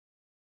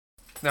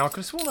Now, I could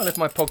have sworn I left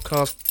my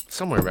podcast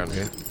somewhere around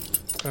here.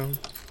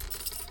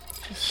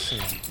 Let's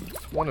see.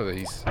 One of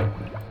these. I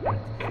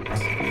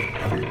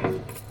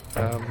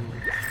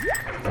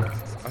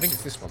think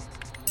it's this one.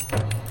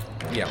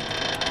 Yeah.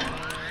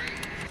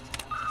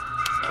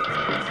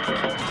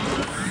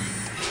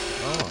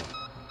 Oh.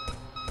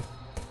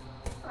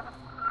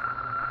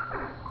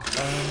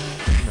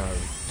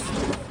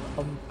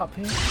 No. Up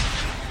here?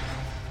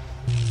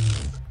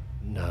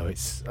 No,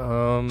 it's,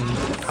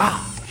 I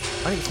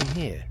think it's in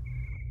here.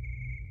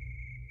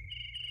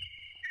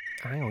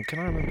 Hang on, can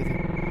I remember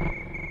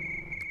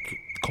the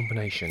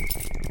combination?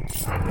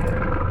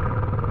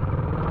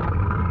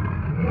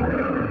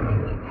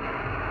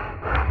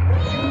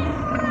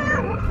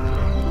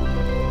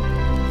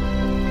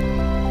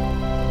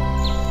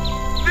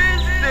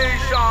 This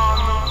station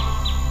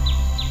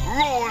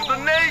rules the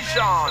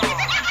nation.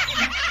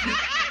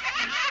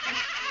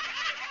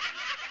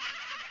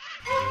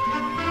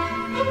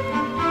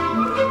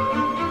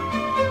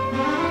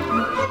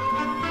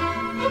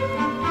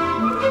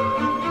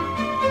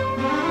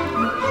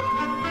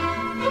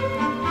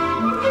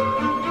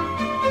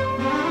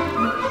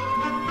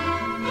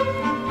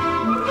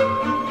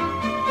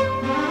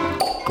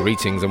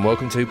 Greetings and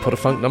welcome to Pod of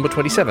Funk number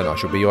 27. I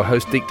shall be your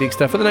host, Deek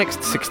Deekster, for the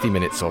next 60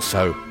 minutes or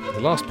so.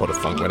 The last Pod of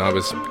Funk when I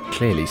was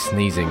clearly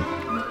sneezing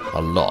a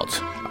lot,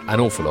 an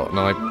awful lot, and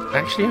I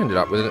actually ended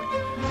up with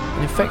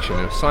an infection,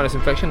 a sinus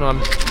infection.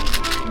 I'm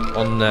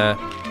on,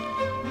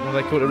 what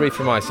do they call it,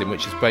 erythromycin,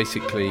 which is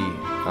basically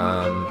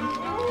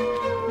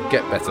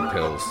get better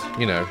pills,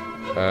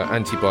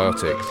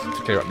 antibiotics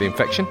to clear up the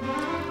infection.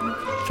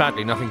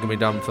 Sadly, nothing can be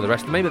done for the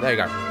rest of me, but there you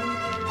go.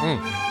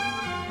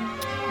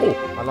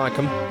 Oh, I like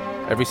them.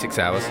 Every 6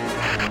 hours,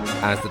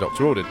 as the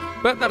doctor ordered.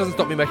 But that doesn't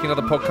stop me making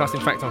another podcast.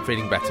 In fact, I'm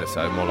feeling better, so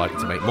I'm more likely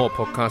to make more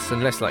podcasts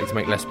and less likely to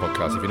make less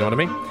podcasts, if you know what I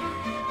mean.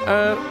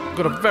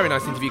 Got a very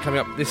nice interview coming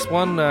up, this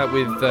one,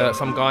 with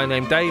some guy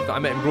named Dave that I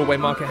met in Broadway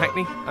Market,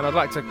 Hackney, and I'd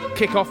like to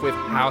kick off with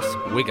House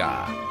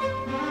Wigger.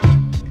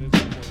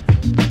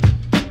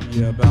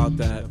 Yeah, about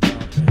that.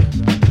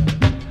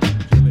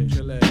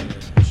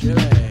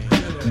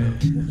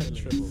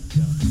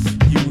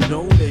 You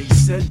know they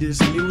said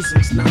this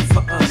music's not for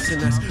us,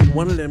 and that's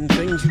one of them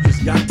things you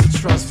just got to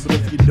trust. But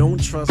if you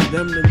don't trust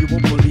them, then you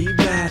won't believe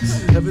that.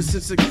 Ever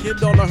since a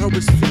kid, all I heard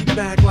was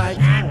feedback like,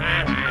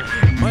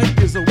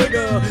 Mike is a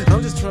wigger.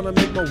 I'm just trying to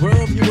make my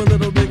worldview a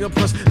little bigger.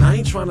 Plus, I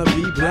ain't trying to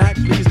be black.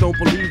 Please don't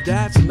believe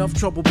that's enough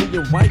trouble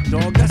being white,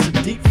 dog. That's a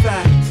deep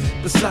fact.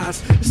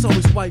 Besides, it's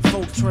always white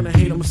folks trying to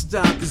hate on my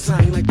style, cause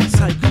I ain't like the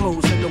tight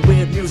clothes and the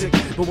weird music.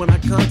 But when I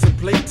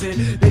contemplate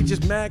it, they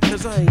just mad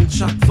cause I ain't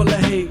chock full of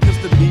hate. Cause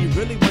to be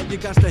really what you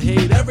got to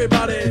hate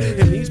everybody.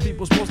 And these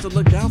people supposed to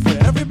look out for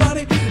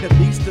everybody. At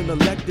least in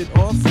elected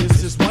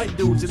office is white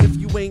dudes. And if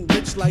you ain't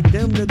rich like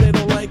them, then they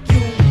don't like you.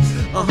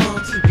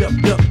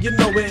 Yup, you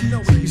know it.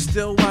 You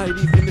still white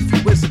even if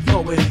you is a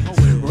poet.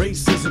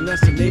 Racism,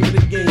 that's the name of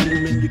the game.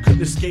 And you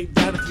couldn't escape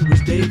that if you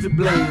was David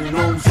Blaine. You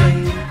know what I'm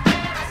saying?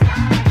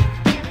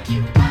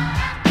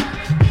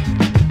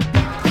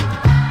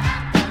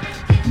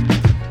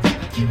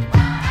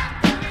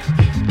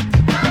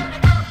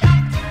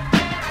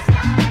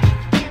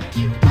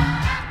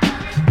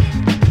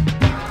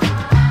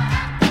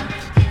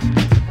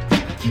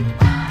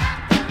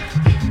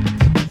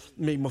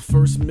 Made my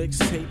first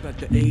mixtape at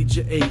the age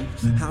of 8.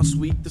 How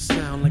sweet the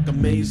sound, like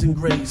Amazing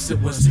Grace. It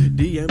was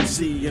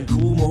DMC and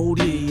Kool Moe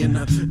Dee and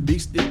the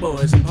Beastie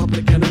Boys and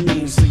Public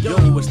Enemy. So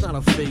yo, it's not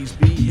a phase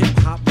B. Hip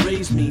hop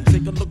raised me.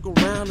 Take a look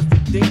around if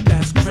you think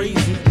that's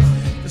crazy.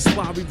 That's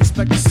why we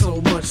respect it so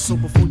much. So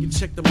before you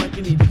check the mic,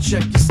 you need to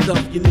check your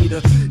stuff. You need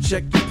to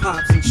check your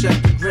pops and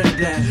check your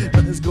granddad.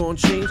 Nothing's gonna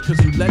change cause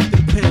you let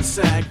them pants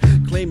sag.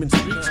 Claiming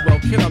streets, well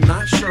kid, I'm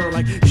not sure.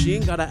 Like she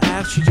ain't got an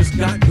ass, she just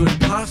got good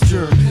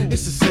posture.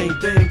 It's the same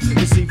thing,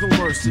 it's even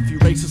worse if you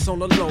racist on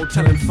the low,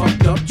 telling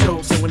fucked up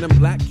jokes. And when them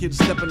black kids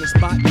step in the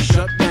spot, you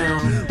shut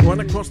down. Run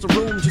across the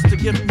room just to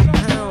give them a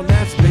pound.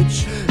 That's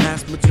bitch,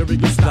 ass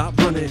material, stop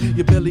running.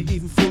 You're barely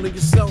even fooling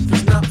yourself,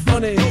 it's not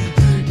funny.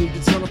 Need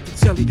to turn off the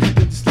telly, need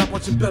to stop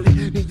watching belly.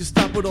 Need to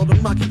stop with all the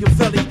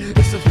Machiavelli,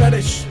 it's a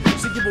fetish.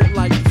 So you won't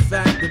like the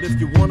fact that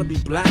if you wanna be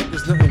black,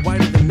 there's nothing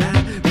whiter than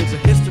that. There's a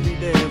history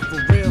there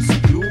for real, so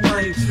you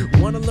might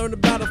wanna learn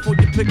about it before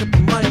you pick up a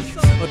mic.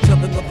 Or tell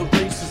another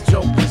racist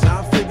joke, cause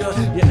I figure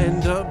you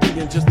end up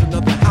being just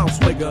another house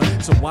wigger.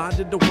 So why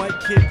did the white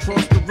kid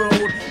cross the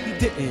road? He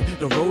didn't,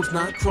 the road's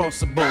not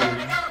crossable.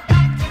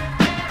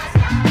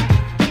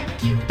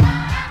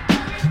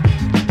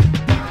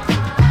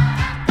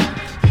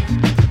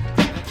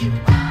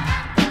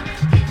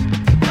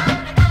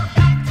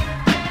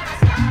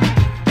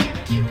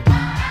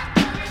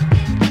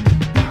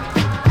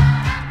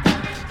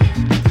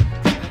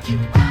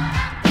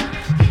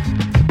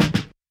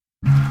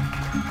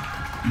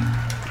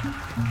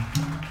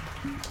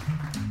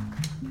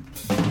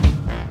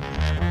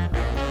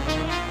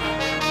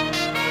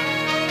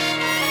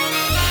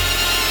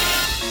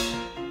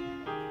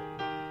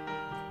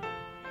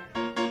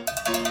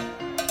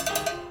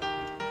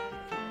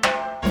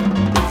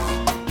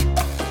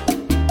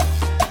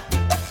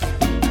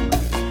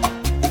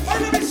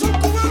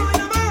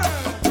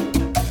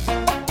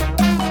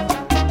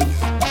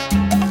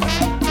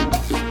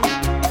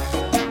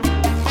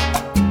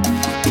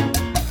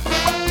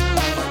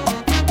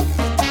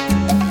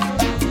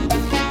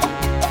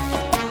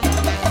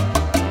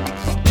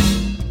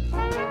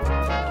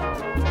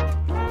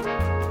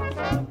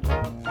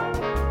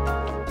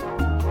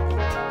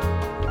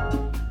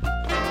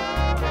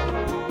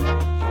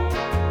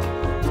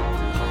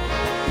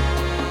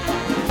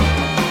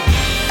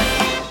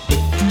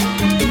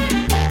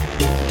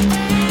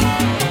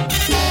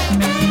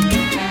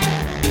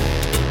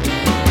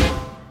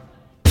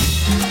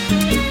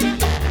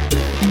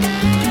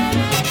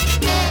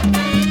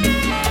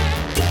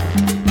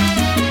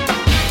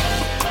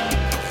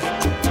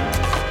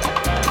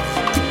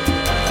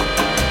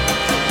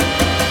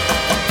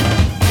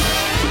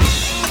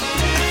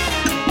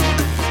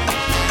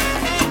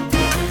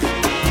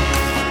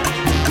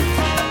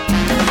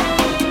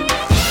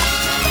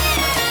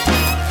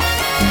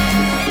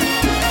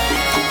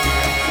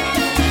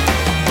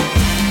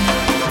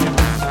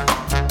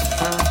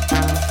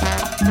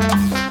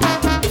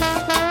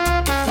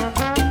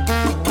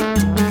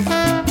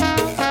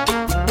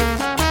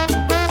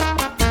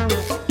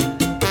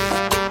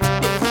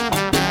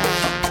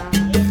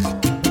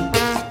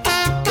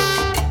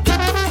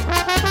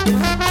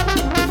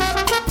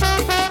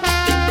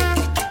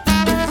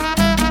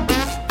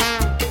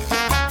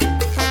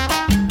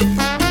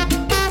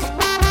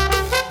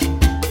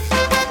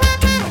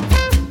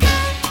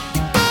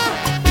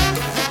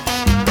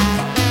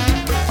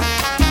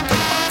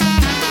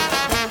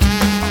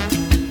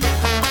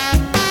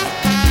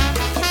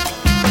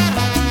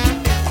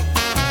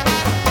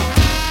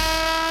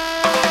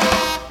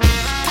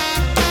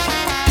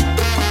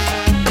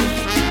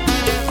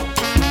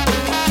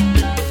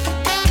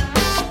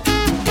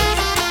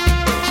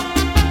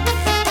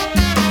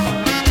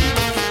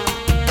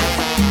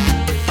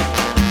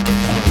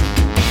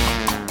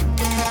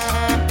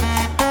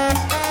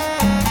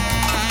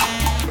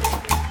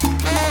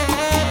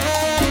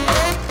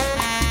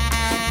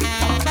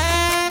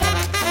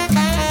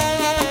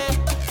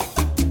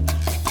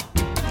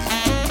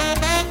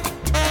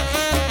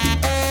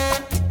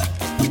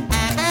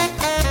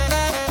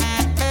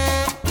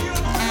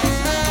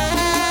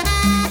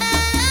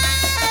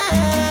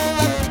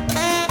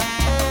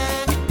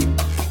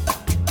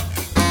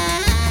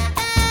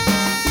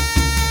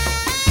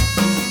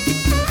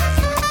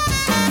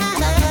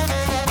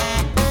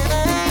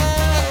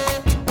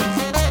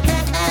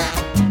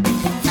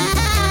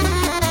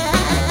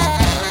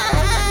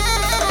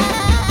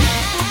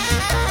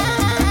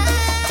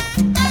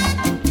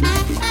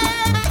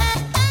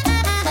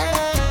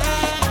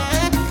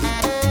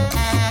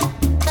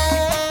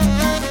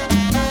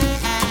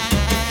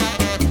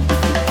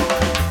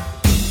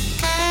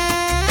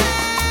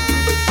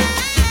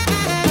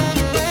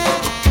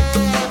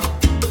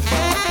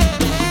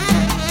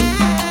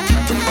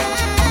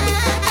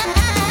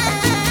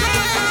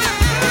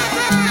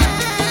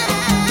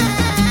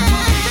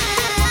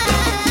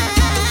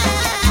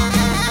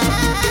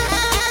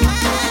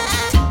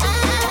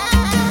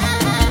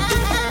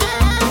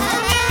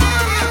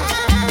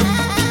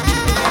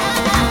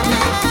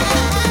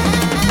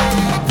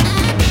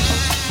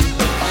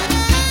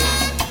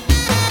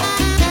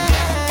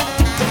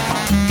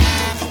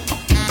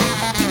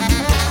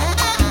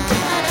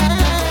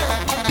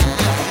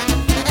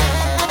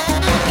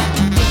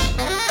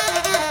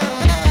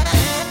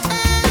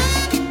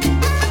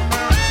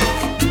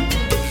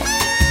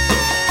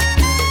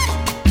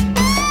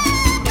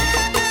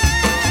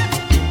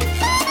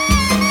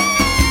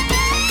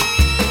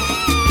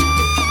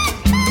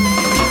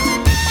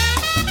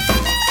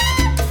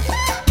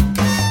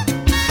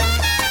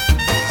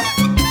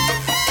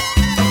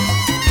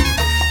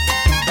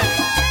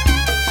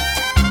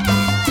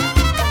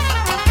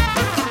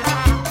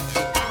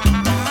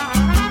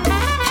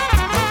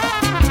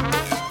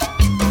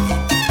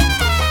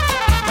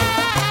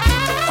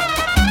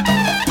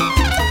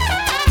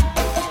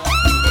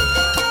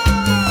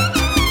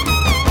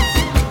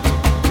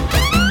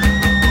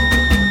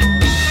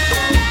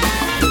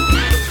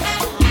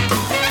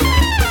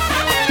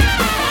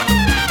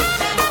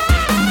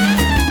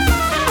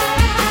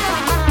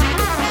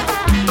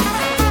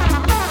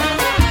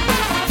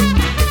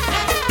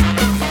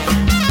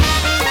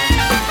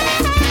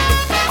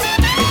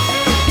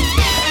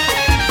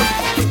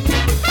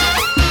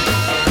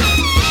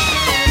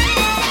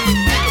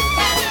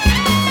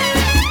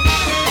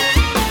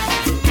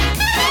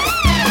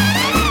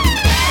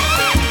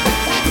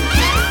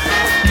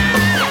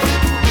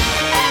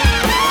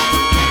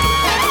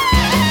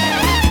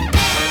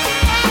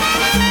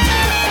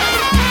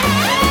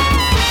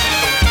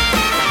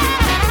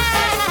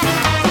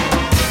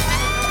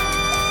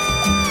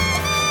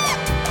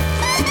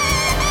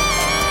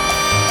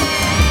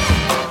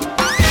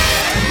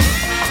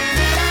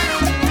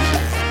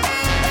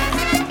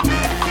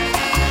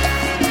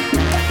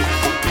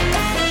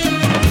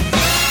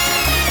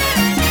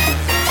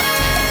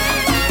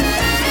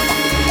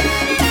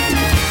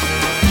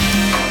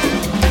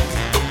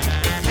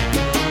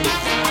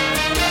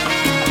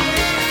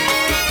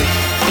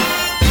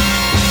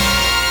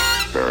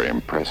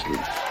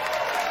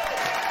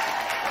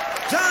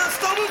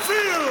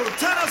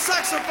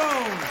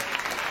 saxophone.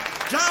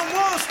 John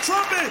Walsh,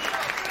 trumpet.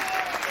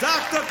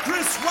 Dr.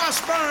 Chris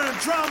Washburn,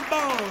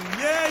 trombone.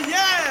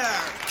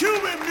 Yeah.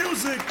 Cuban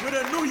music with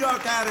a New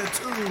York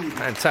attitude.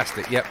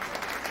 Fantastic, yep.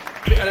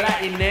 Bit of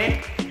Latin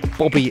there.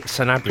 Bobby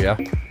Sanabria,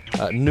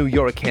 New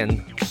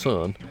Yorkian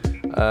son,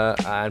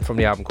 and from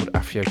the album called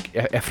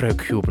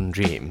Afro-Cuban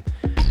Dream.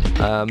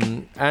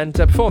 And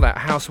before that,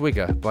 House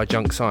Wigger by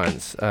Junk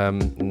Science.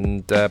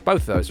 And both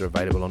of those are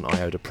available on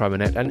Iota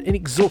Promonet, an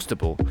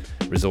inexhaustible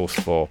resource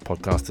for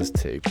podcasters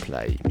to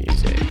play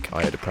music.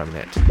 Iota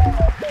Promonet.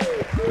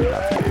 We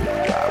love you. We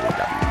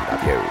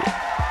love you.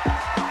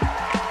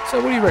 So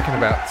what do you reckon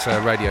about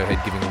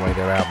Radiohead giving away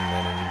their album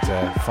then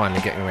and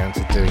finally getting around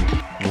to doing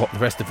what the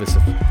rest of us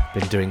have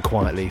been doing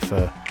quietly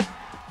for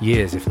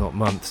years, if not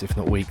months, if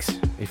not weeks,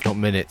 if not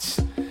minutes?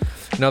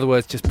 In other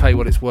words, just pay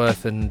what it's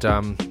worth and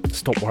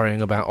stop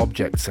worrying about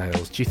object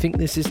sales. Do you think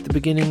this is the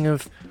beginning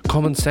of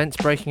common sense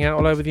breaking out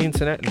all over the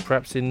internet and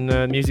perhaps in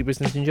music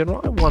business in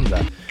general? I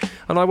wonder.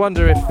 And I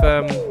wonder if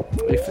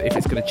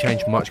it's going to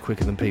change much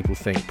quicker than people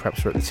think.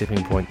 Perhaps we're at the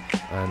tipping point.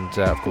 And,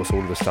 of course,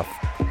 all of the stuff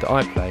that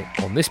I play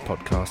on this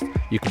podcast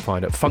you can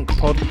find at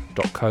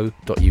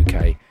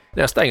funkpod.co.uk.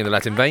 Now, staying in the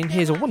Latin vein,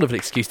 here's a wonderful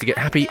excuse to get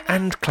happy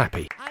and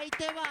clappy.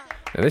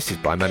 Now, this is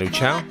by Manu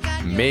Chao,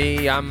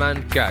 Me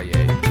Llaman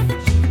Calle.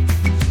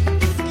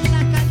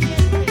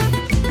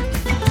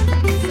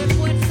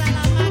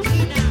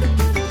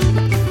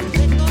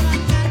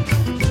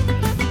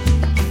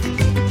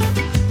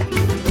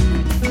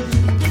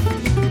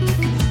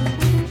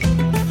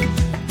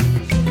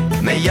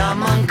 Me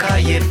llaman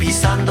calle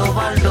pisando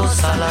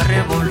baldosa, la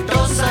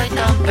revoltosa y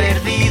tan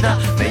perdida.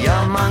 Me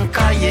llaman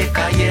calle,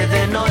 calle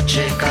de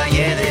noche,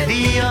 calle de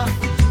día.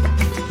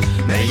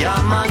 Me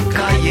llaman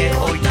calle,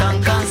 hoy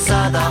tan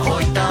cansada,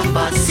 hoy tan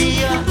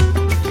vacía,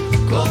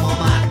 como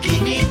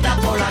maquinita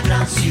por la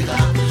gran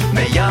ciudad.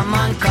 Me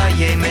llaman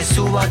calle y me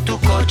subo a tu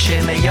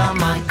coche. Me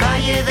llaman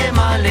calle de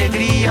mala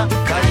alegría,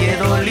 calle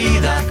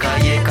dolida,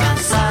 calle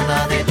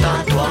cansada de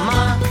tanto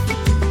amar.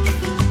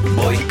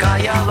 Voy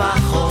calle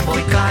abajo,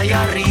 voy calle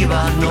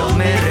arriba, no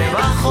me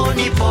rebajo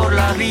ni por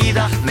la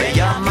vida. Me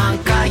llaman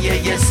calle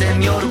y ese es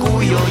mi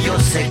orgullo. Yo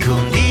sé que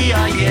un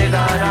día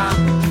llegará,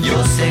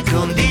 yo sé que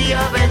un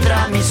día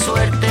vendrá mi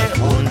suerte.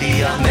 Un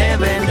día me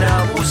vendrá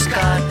a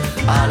buscar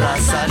a la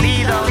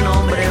salida un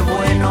hombre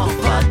bueno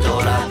pa'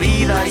 toda la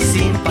vida y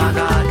sin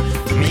pagar.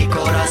 Mi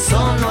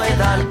corazón no es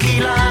de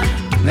alquilar.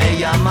 Me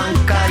llaman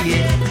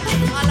calle,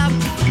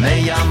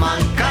 me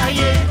llaman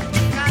calle.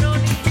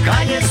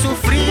 Calle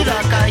sufrida,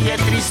 calle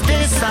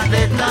tristeza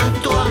de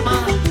tanto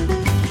amar.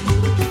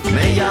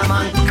 Me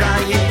llaman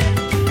calle,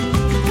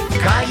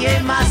 calle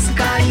más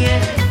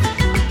calle.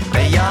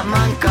 Me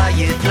llaman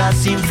calle la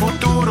sin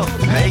futuro.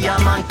 Me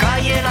llaman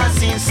calle la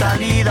sin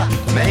salida.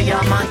 Me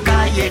llaman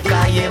calle,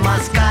 calle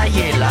más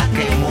calle. La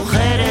que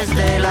mujeres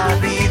de la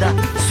vida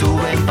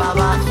suben pa'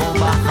 abajo,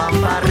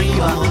 bajan pa'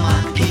 arriba, como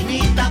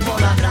maquinita por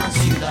la gran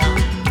ciudad.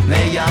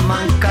 Me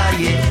llaman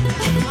calle,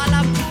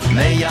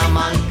 me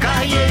llaman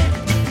calle.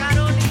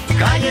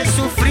 Calle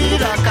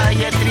sufrida,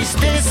 calle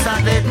tristeza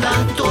de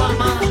tanto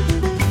amar.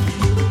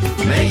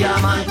 Me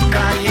llaman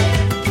calle,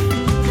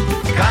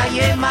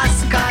 calle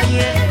más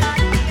calle.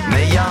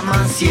 Me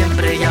llaman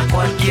siempre y a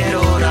cualquier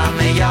hora.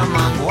 Me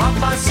llaman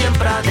guapa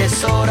siempre a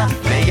deshora.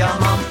 Me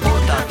llaman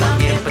puta,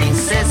 también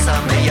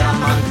princesa. Me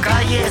llaman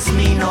calle, es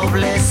mi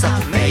nobleza.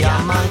 Me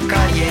llaman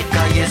calle,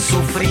 calle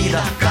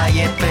sufrida,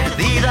 calle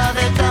perdida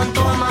de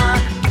tanto amar.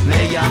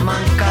 Me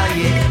llaman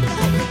calle,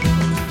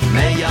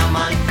 me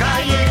llaman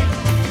calle.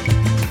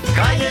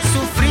 Calle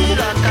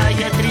sufrida,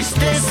 calle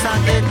tristeza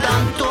de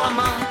tanto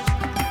amar.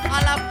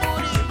 A la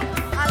Puri,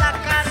 a la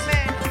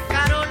Carmen,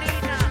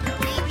 Carolina,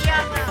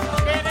 Viviana,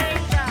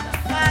 Teresa,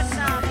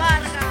 Ana,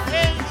 Marga,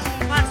 Elsie,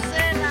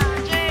 Marcela,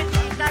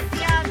 Jenny,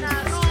 Tatiana,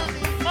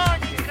 Rudy,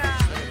 Mónica,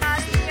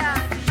 María.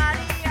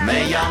 Me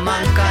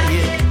llaman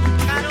calle,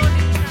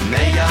 Carolina.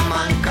 me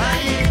llaman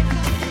calle.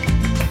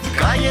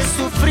 Calle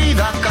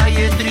sufrida,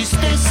 calle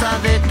tristeza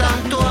de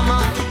tanto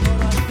amar.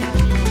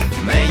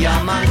 Me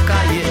llaman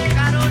calle,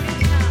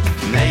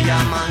 me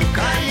llaman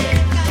calle.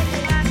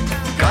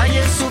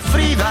 Calle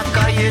sufrida,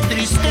 calle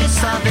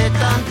tristeza de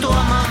tanto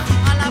amar.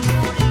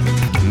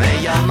 Me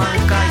llaman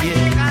calle,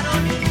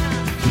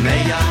 me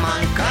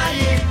llaman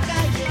calle.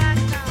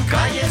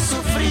 Calle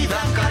sufrida,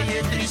 calle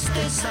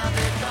tristeza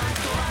de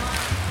tanto amar.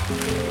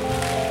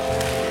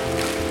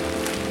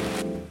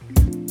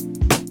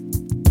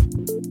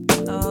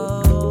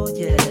 Oh,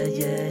 yeah.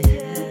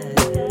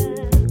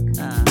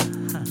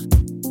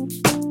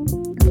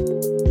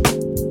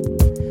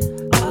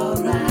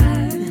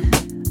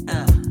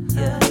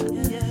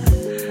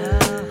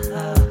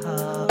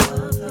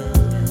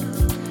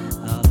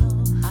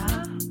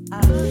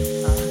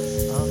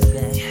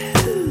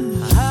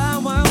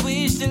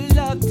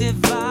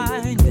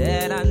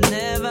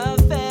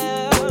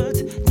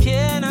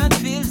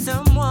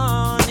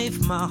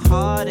 My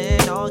heart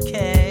ain't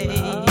okay.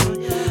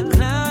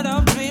 Cloud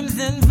of dreams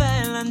and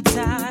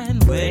Valentine,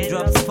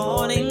 raindrops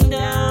falling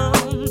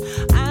down.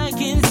 I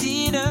can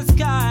see the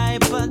sky,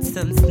 but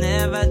sun's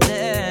never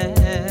there.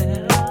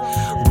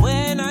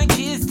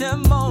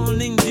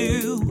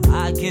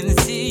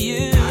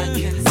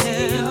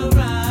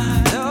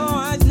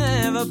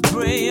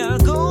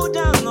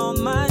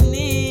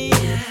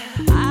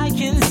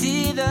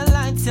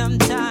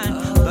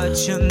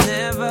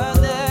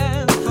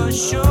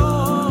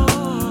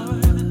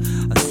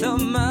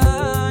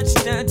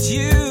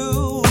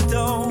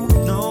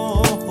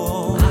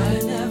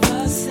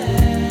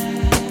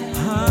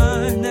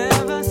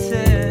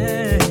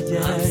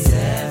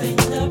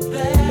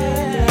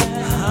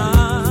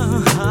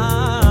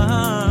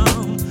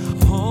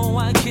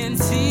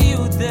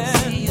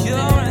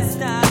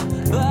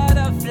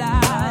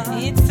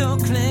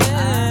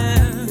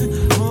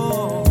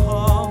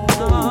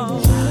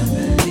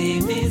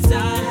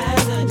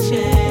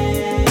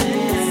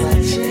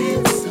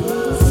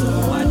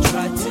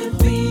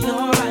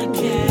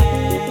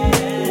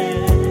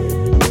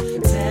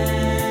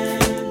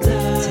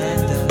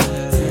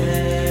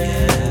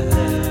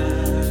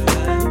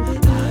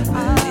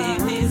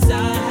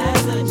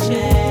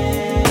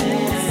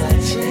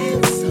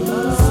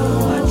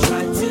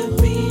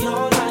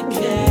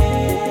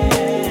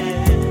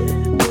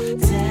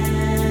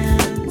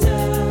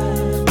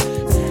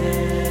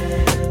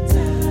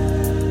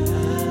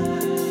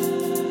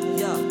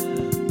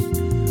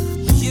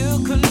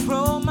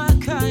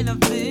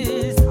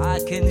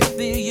 can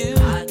feel you.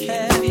 I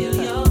can feel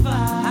your vibe.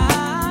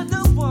 I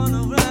don't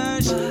wanna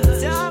rush.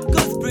 Time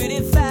goes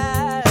pretty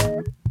fast.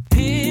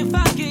 If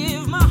I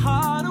give my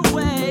heart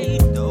away,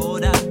 know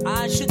that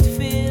I should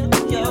feel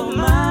your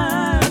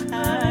mind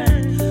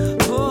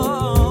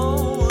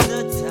all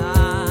the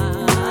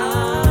time.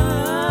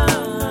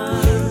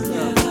 You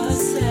never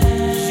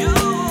say.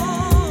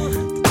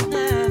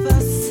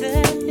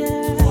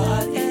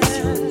 What is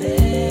your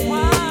name?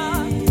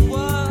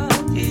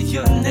 What is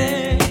your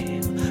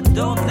name?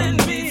 Don't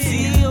let me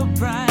feel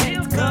bright.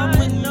 Come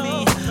with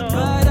me,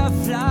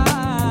 butterfly.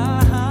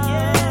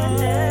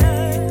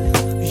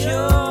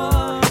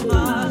 You're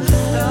my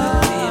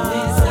love.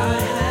 This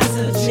heart has a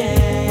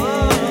chance.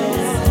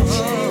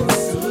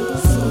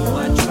 So I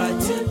try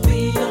to be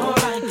all I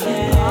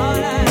can.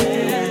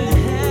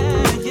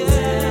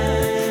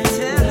 Yeah.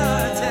 Tender,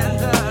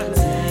 tender,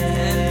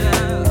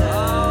 tender.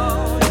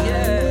 Oh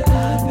yeah.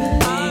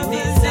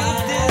 Baby,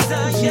 there's a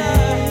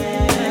chance.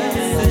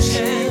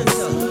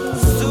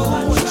 So I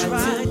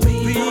try to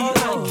be all I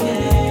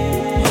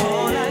can.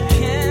 All I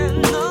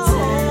can. No,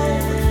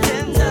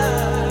 tender.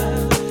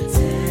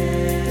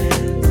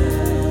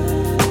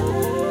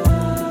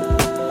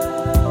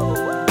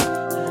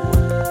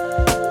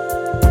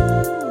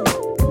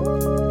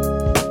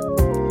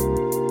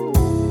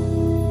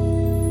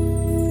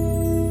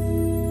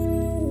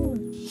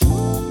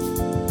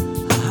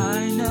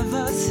 I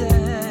never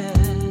said,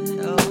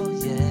 oh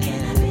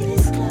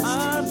yeah.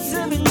 I'm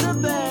saving the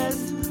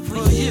best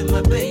for you,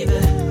 my baby.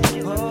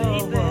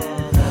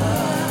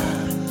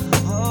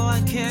 Oh,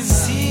 I can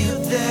see you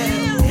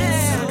there.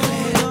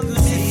 Don't let me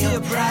see your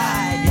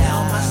pride.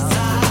 You're my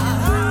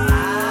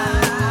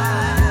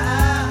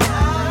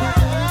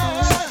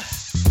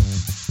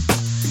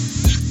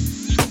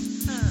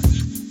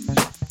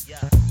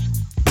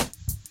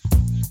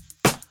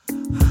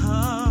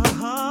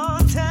oh,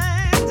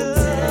 tender,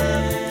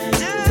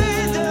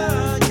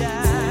 tender,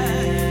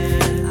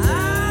 yeah. I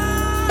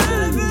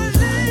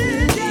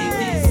believe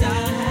this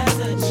has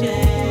a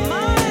chance.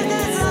 My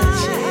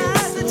desire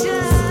has a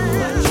chance. I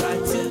try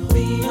to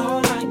be all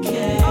I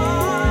can.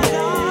 All I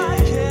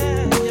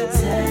can, yeah.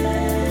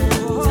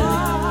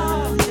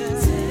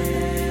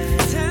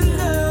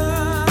 Tender,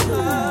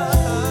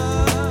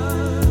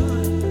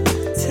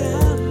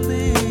 tell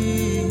me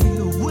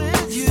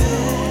with you.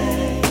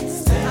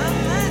 I'm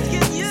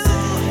asking you,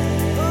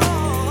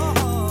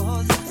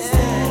 oh,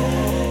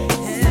 stay,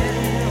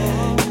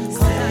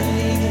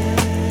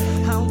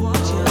 I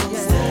want you,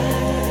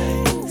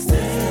 yeah,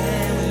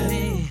 stay with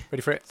me.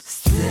 Ready for it?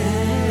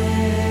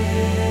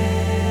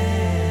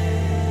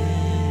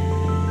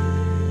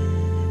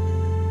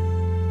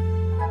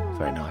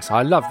 Very nice.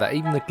 I love that.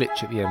 Even the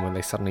glitch at the end when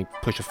they suddenly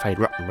push a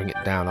fader up and bring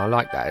it down. I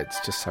like that. It's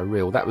just so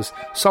real. That was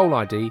Soul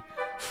ID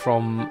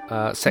from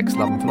Sex,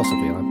 Love and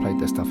Philosophy, and I played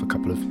their stuff a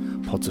couple of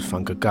pods of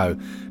funk ago.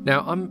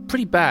 Now, I'm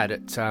pretty bad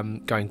at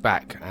going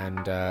back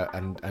and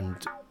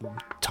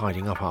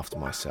tidying up after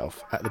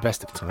myself at the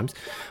best of times,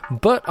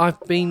 but I've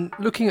been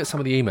looking at some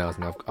of the emails,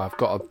 and I've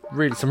got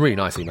some really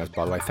nice emails,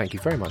 by the way. Thank you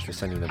very much for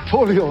sending them.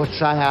 Pull your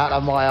tongue out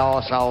of my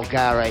arsehole,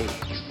 Gary.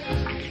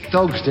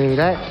 Dogs do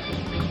that.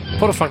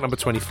 Pod of Funk number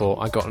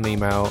 24, I got an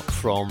email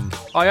from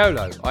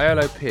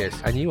Iolo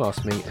Pierce, and you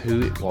asked me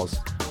who it was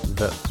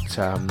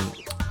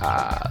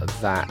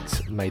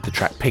that made the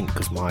track Pink,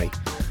 because my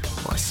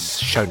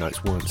show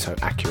notes weren't so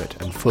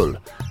accurate and full.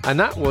 And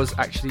that was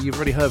actually, you've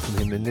already heard from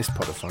him in this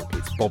Pod of Funk,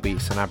 it's Bobby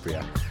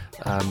Sanabria,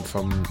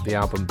 from the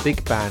album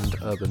Big Band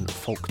Urban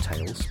Folk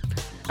Tales.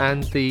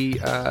 And the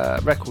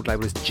record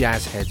label is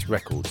Jazz Heads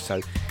Records. So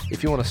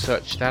if you want to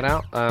search that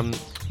out, I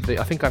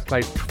think I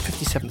played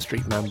 57th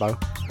Street Mambo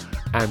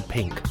and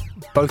Pink.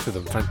 Both of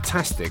them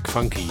fantastic,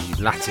 funky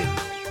Latin.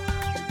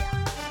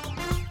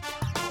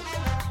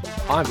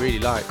 I really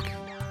like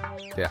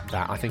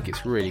that. I think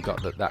it's really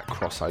got that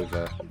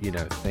crossover,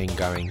 thing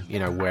going,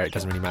 where it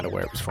doesn't really matter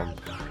where it was from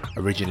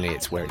originally,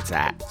 it's where it's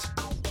at. That's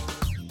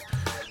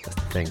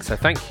the thing. So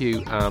thank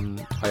you,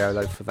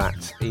 Iolo, for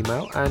that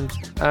email. And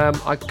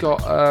I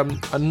got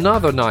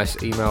another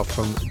nice email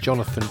from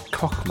Jonathan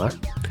Kochma,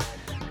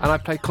 and I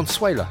played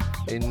Consuela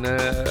in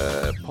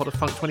Pod of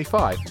Funk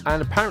 25.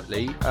 And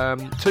apparently,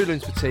 Two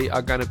Loons for Tea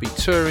are going to be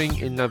touring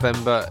in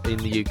November in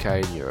the UK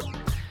and Europe,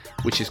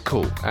 which is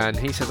cool. And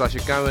he says I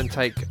should go and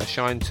take a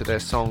shine to their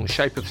song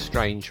Shape of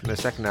Strange from their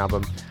second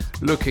album,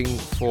 Looking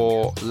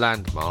for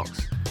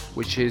Landmarks,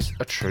 which is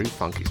a true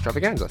funk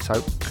extravaganza.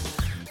 So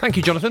thank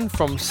you, Jonathan,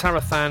 from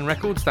Sarathan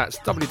Records. That's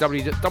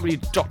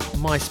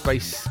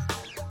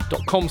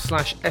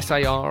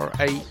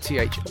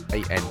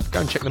www.myspace.com/SARATHAN. Go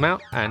and check them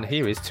out. And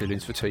here is Two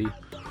Loons for Tea,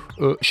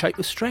 Shape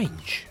of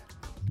Strange.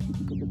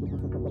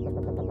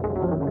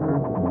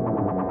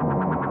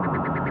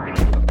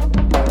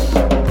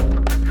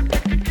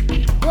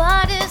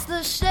 What is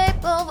the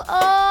shape of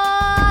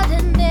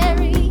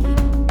ordinary?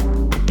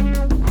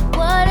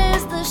 What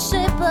is the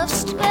shape of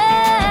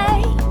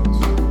strange?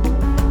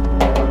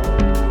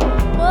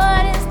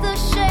 What is the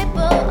shape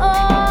of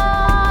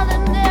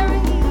ordinary?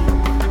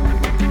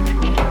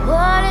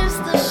 What is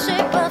the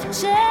shape of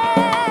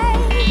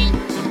change?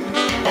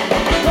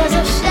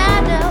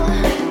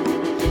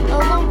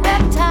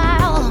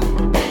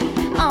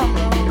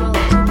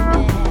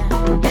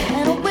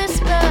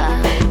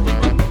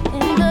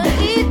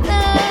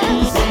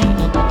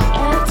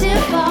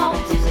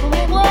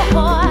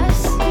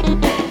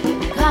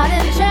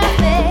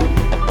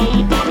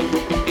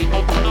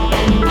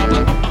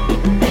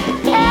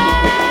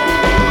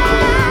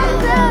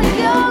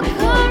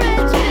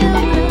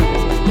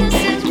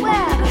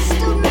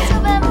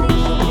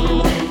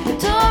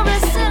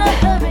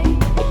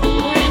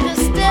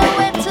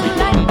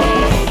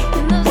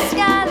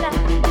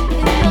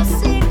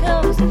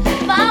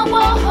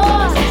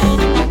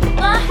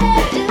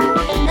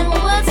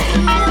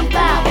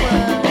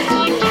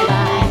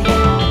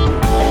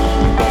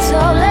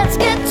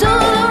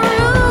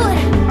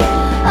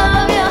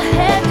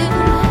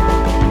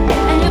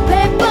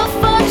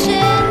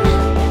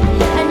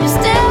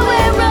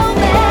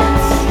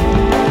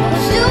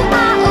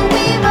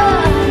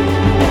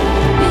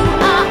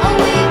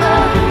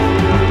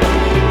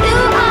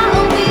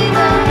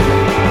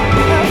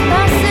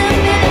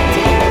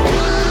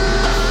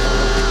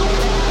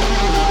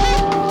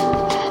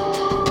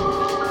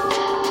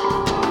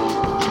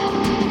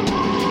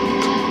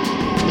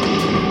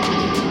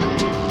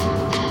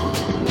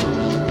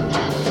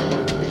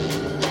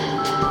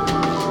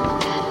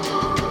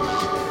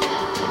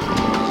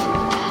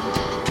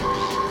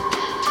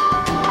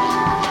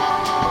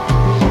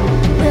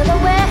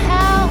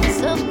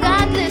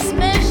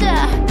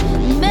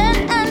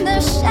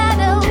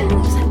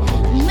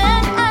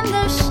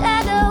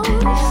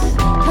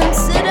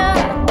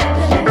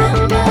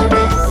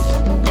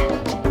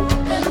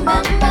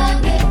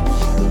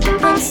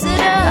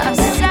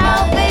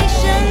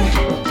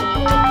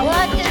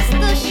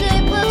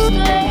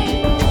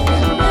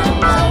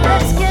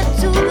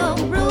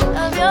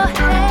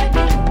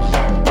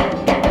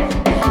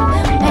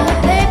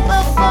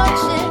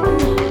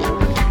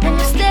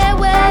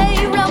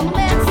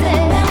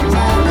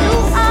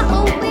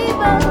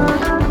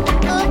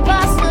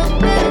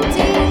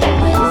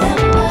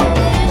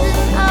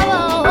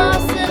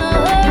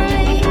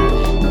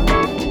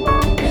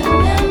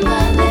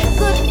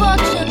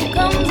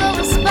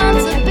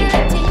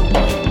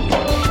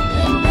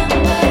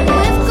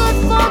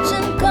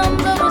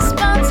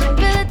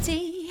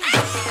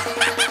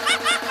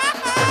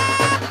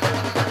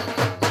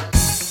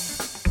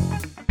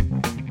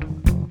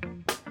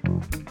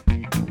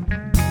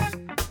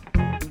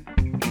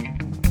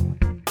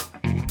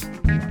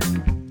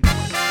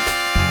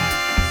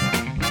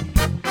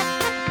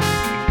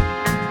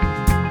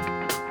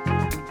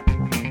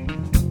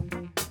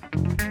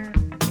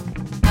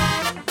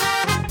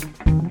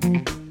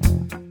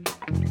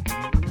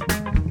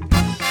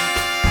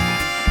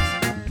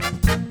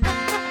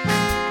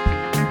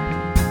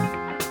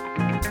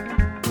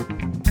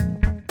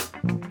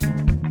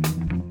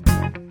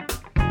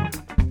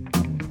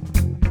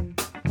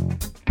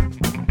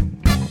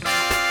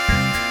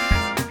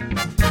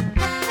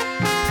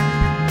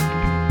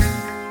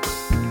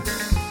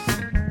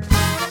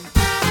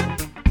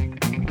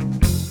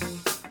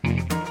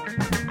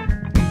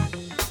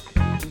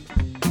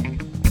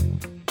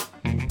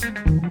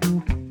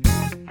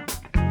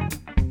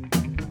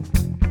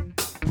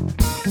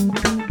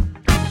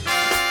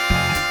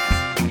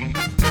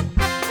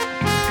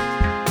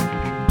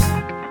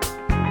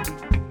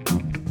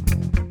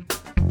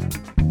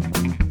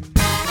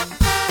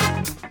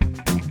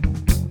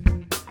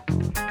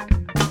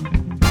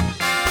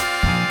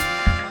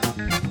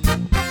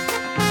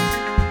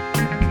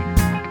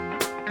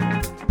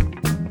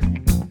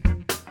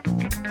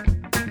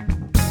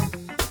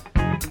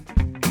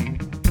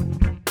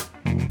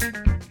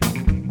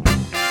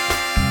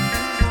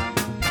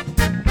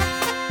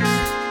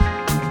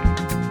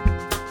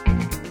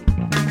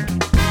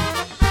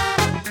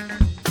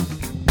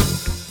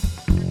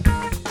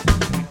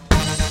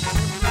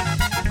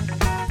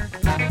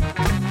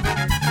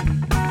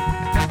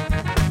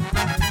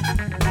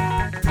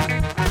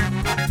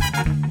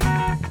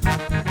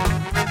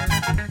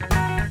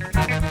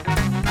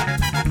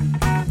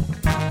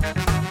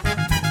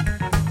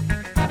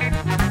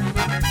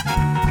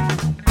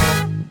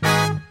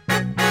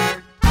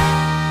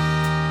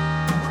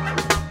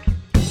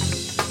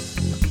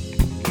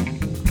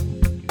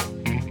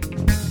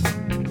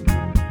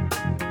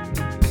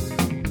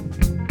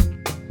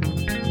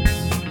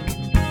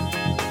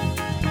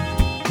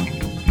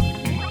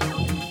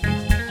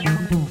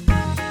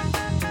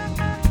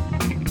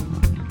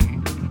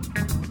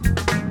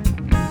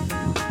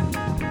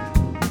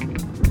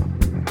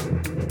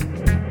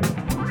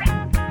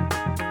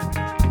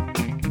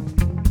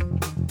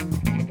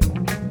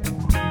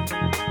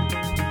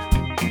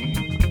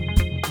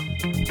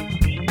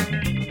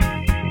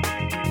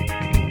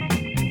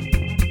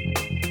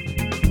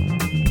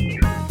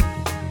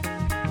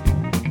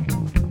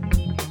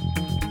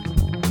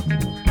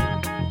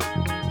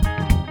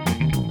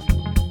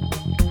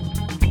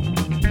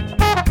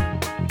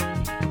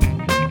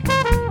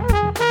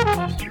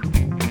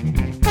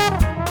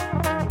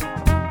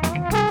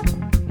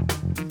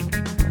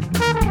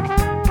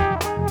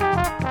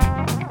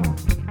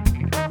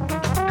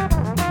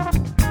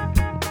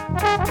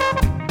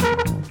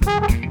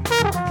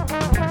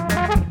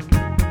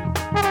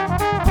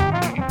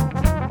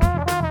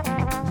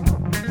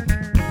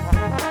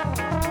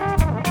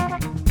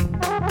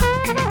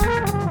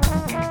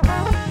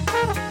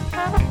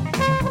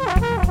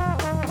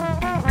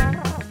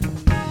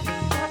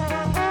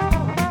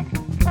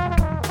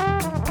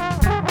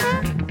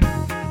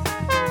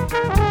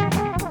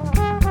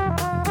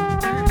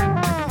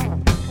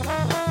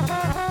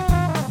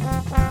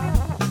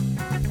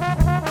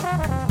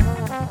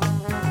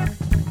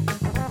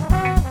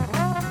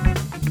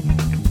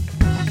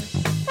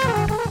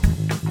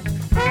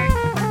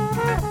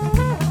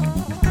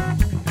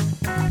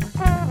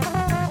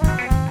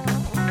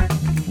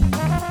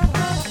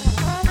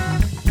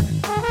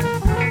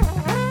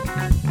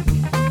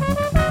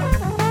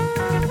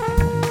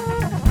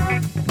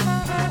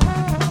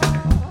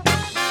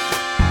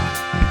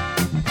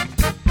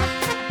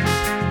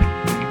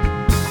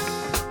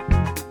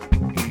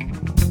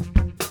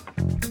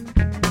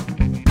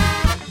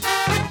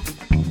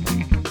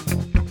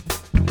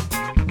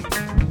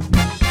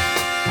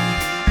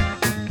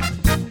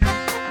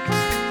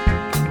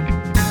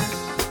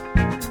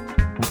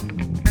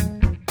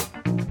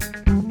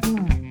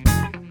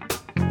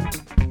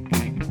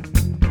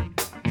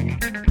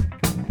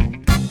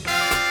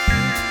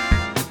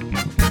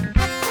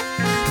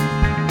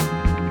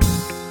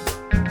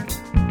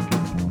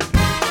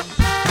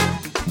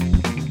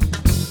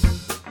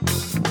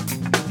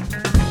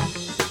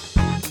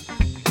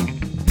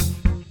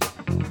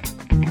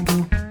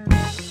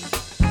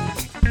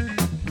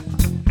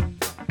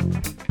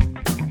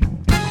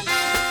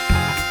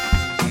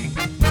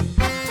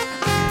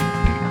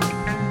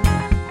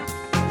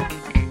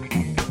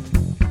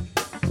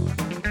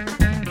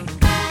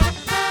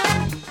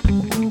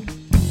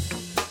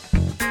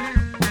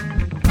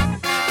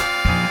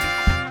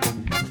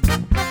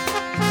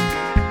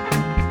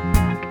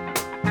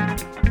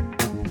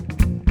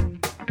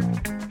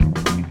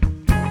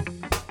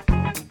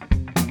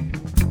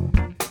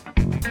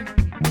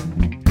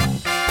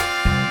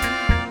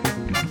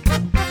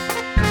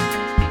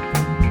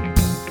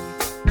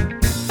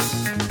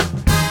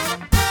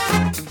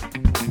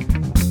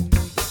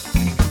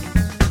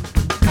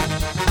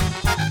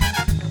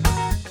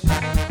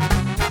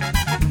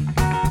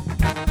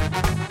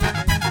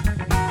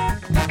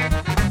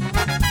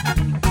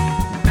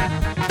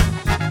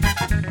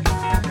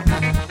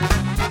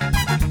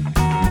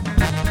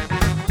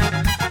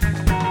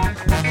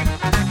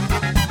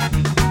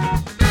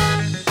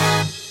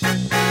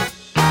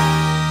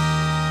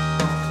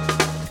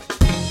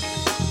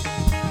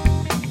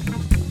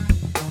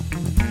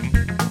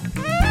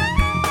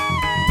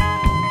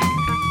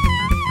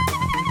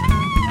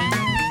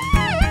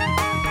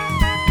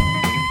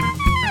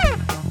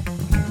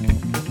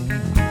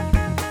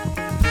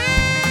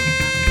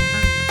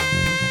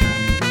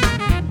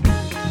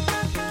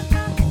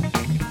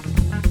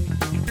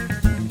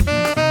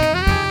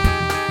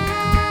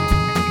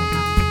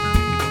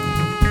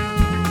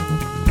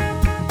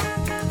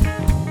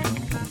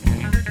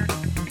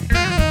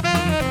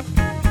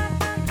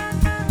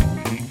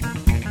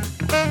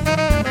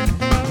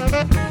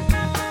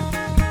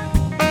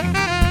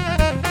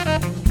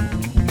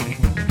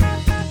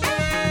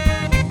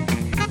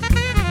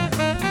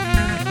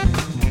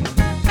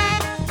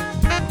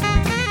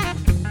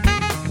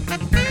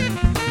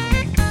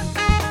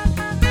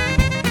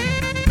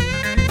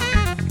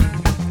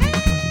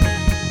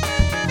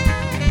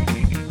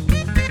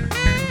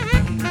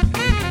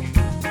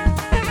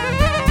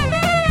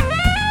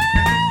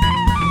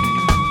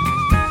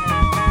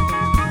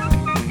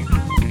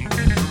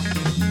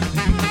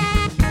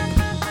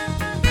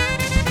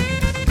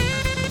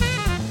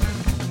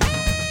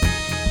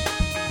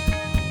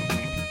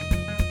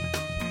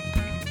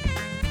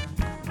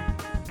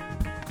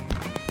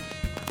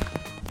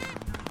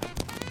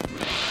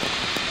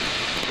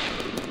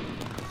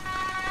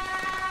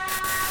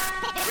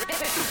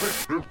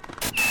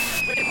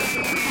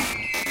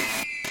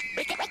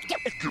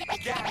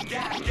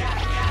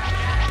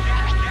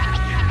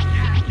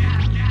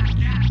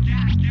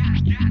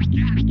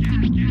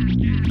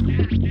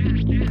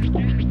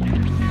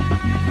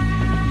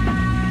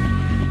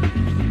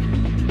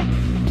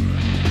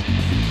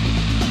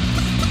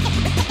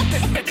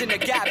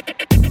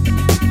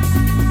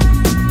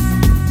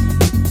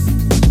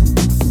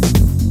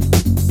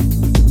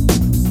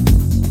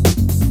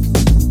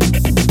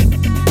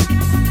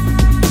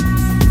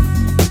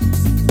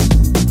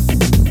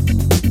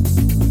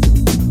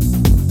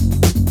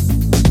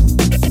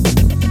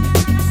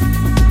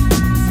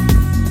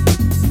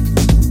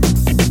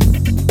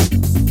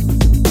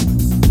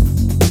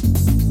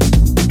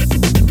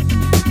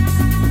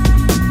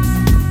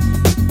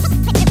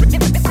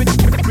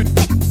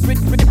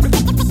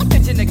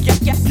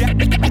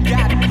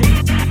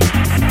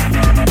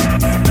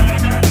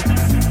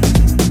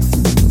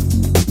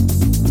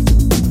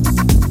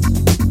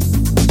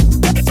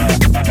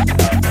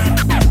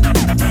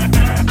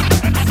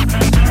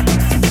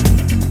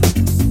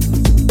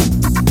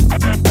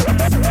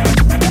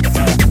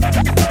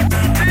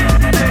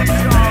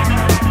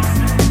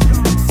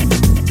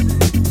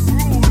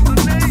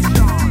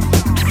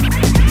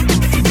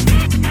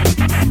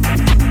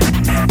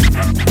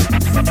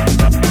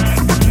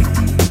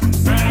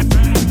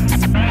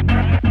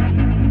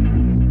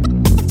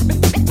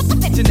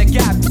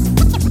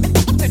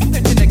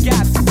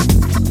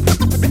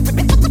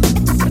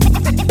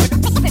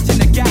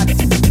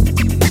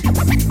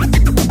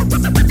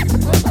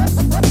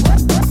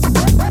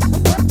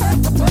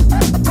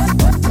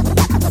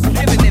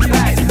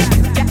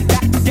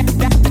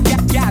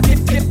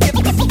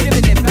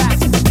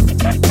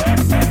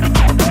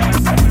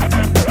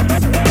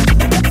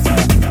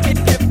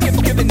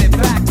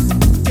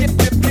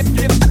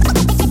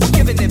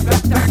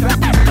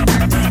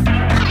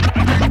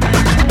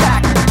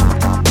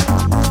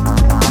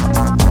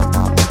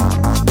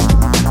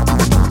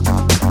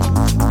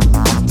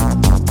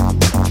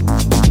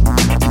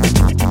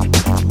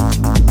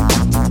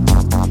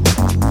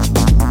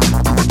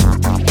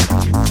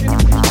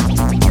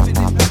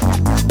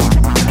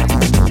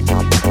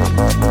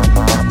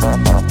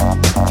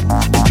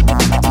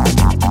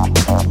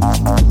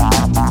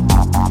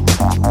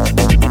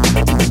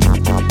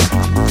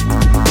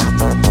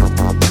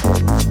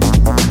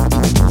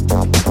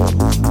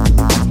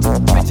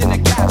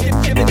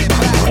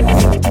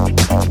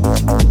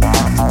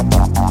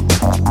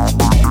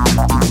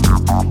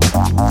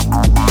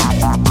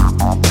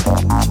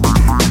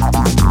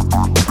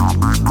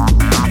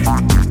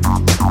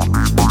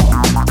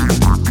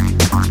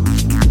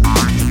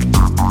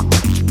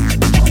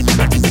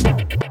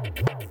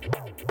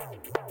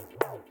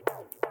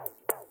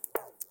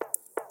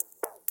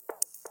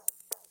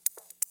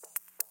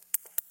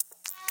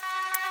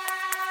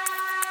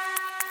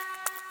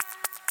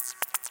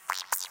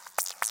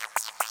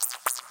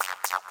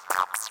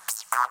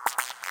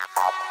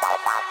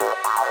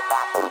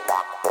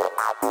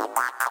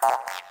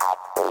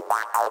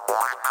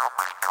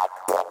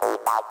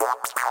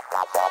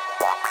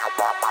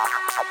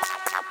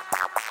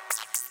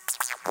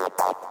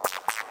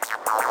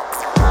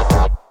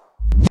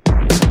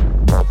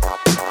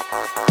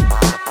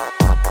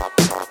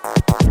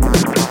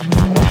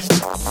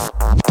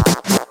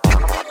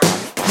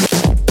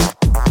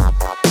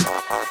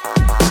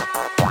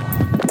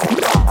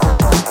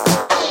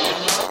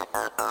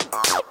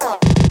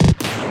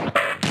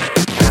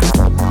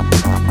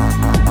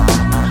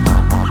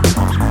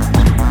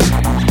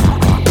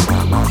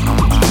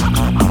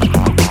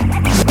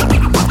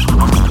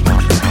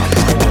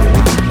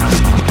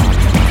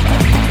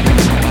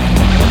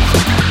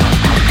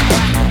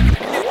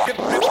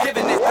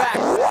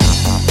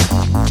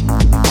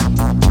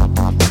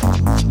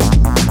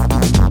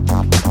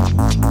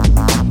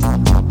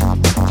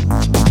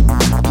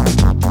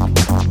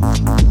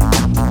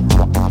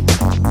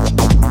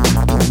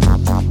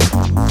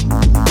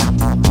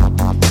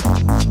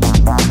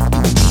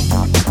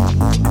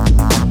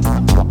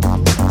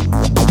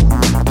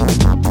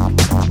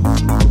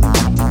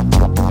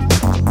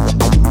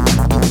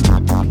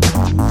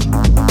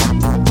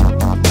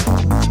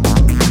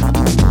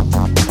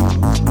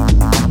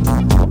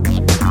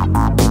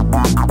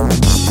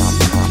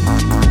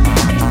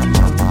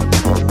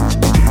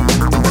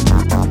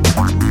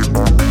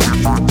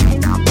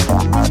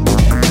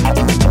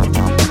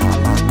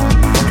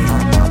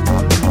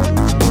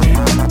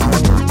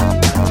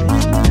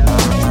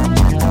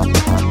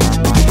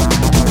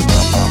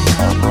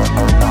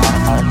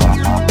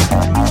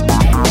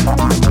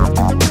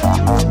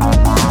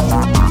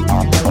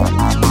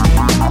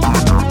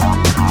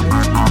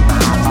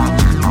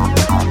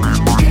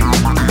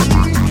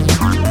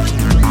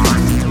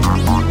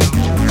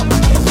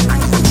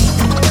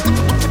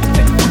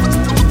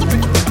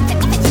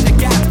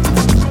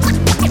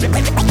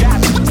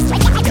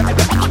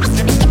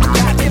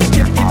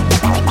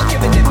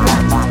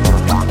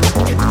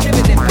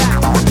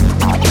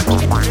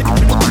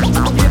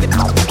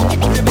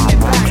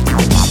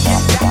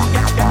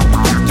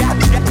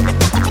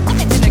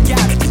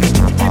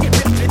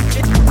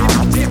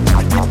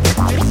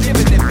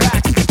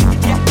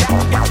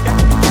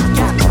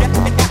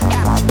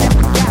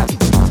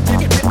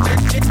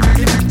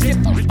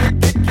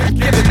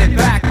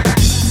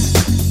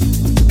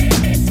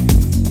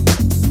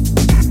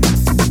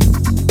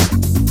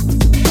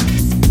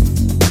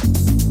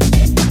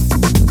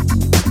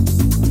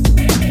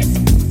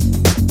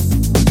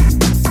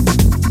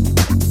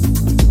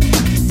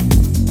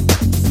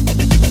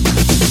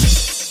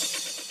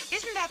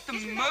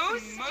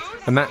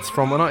 And that's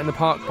from A Night in the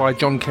Park by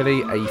John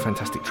Kelly, a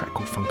fantastic track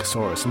called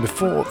Funkasaurus. And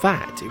before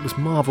that, it was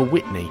Marva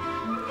Whitney.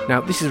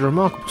 Now, this is a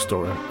remarkable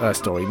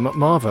story.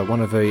 Marva, one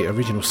of the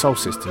original Soul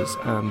Sisters,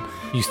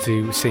 used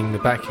to sing the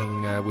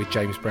backing with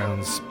James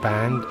Brown's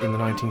band in the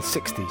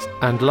 1960s.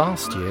 And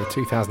last year,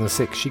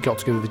 2006, she got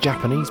together with a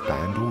Japanese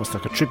band, almost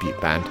like a tribute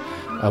band,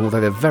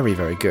 although they're very,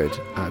 very good,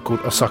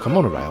 called Osaka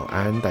Monorail,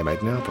 and they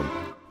made an album.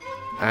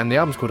 And the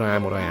album's called I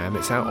Am What I Am.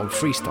 It's out on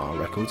Freestyle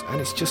Records,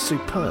 and it's just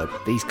superb.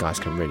 These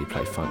guys can really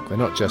play funk. It's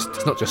not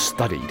just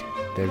studied,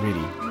 they're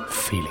really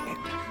feeling it.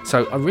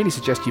 So I really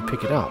suggest you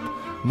pick it up.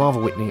 Marva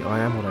Whitney, I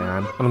Am What I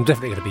Am, and I'm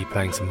definitely going to be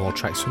playing some more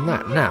tracks from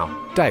that. Now,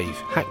 Dave,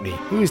 Hackney.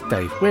 Who is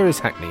Dave? Where is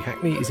Hackney?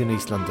 Hackney is in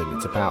East London.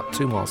 It's about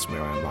 2 miles from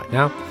where I am right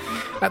now.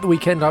 At the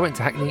weekend, I went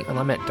to Hackney and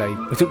I met Dave.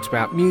 We talked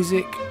about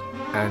music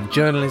and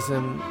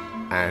journalism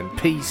and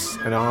peace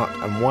and art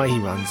and why he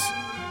runs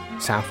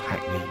South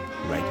Hackney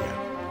Radio.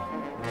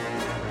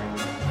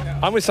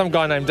 I'm with some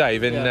guy named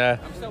Dave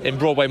in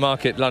Broadway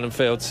Market, London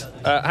Fields.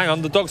 Hang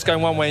on, the dog's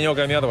going one way and you're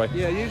going the other way.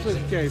 Yeah, usually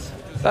the case.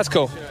 That's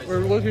cool. We're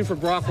looking for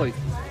broccoli.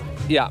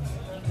 Yeah,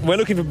 we're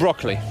looking for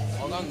broccoli. And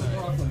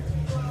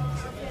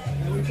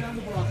we found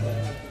the broccoli.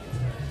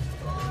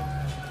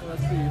 So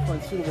let's see, you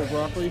find suitable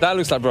broccoli? That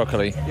looks like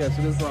broccoli. Yes,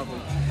 it is broccoli.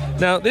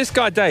 Now, this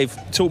guy Dave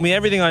taught me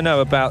everything I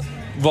know about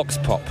Vox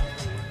Pop.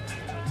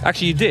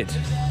 Actually, you did.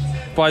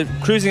 By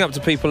cruising up to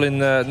people in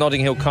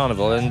Notting Hill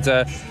Carnival and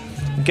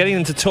getting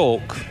them to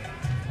talk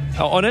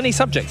on any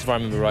subject, if I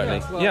remember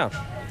rightly. Yeah.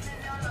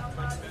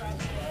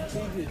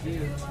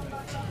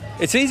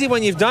 It's easy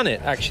when you've done it,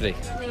 actually.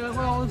 Yeah,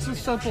 well, it's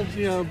just simple,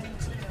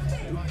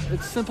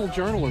 it's simple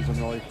journalism,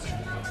 really.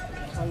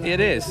 It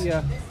is.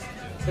 Yeah.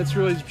 It's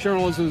really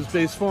journalism's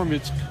based form.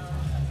 It's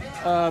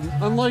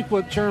unlike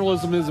what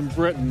journalism is in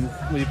Britain,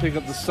 when you pick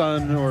up the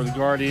Sun or the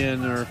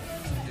Guardian or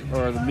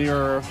the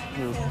Mirror.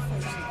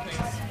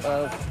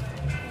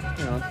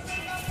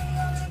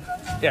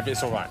 Yeah, but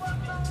it's all right.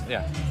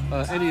 Yeah.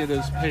 Any of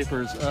those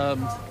papers.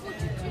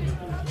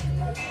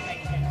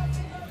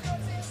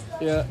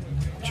 Yeah.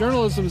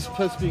 Journalism is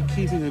supposed to be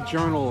keeping a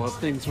journal of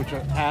things which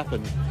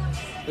happen.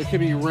 It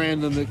could be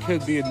random, it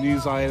could be a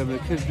news item,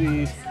 it could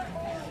be...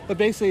 But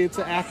basically, it's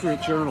an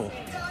accurate journal.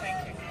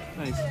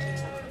 Nice.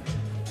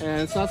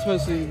 And it's not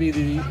supposed to be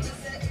the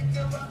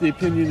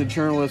opinion of the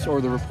journalist or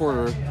the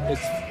reporter.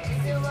 It's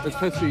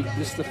supposed to be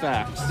just the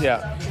facts.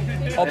 Yeah.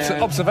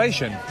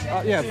 Observation.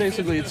 Yeah,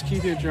 basically, it's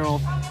keeping a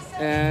journal.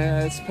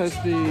 And it's supposed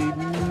to be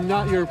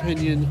not your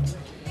opinion.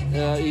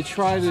 You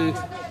try to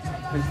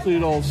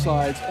include all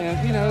sides.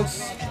 And,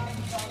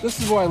 this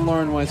is what I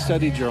learned when I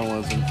studied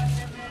journalism.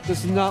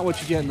 This is not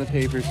what you get in the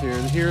papers here.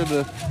 And here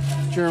the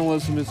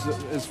journalism is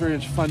very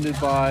much funded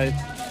by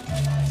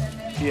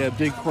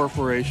big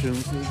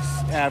corporations.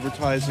 It's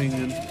advertising,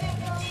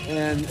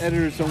 and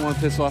editors don't want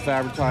to piss off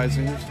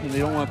advertisers, and they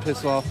don't want to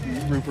piss off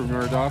Rupert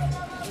Murdoch.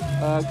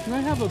 Can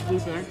I have a blue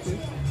bag, please?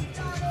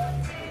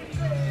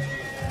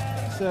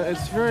 So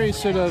it's very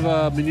sort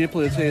of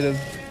manipulative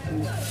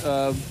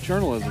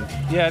journalism.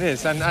 Yeah, it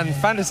is, and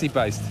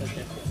fantasy-based.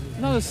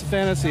 Not as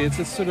fantasy, it's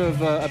just sort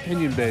of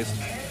opinion-based.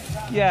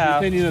 Yeah. The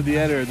opinion of the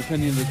editor, the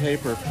opinion of the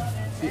paper.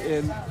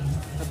 And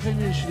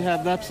opinions should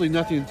have absolutely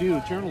nothing to do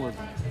with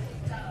journalism.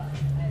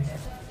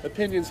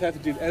 Opinions have to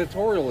do with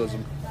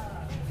editorialism,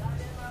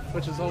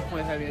 which is the whole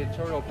point of having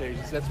editorial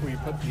pages. That's where you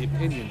put the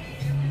opinion.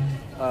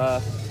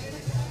 But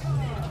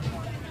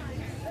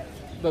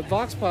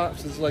Vox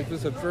Pops is like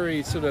this, a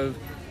very sort of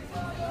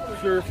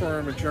pure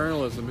form of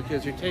journalism,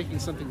 because you're taking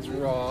something's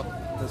raw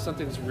and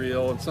something's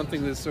real and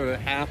something that sort of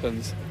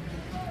happens.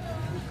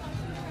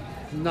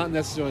 Not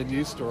necessarily a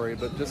news story,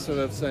 but just sort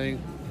of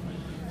saying,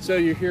 so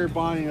you're here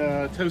buying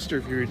a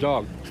toaster for your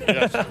dog.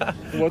 Yes.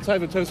 What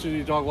type of toaster do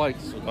your dog like?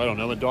 I don't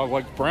know. My dog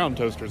likes brown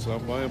toasters, so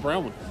I'm buying a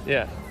brown one.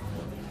 Yeah.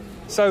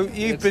 So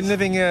you've been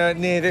living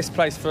near this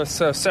place for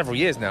several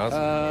years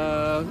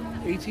now.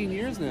 18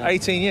 years now.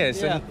 18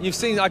 years. Yeah.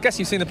 And I guess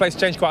you've seen the place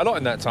change quite a lot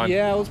in that time.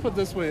 Yeah, let's put it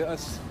this way.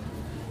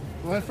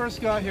 When I first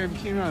got here and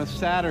came here on a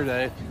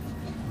Saturday,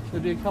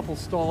 there'd be a couple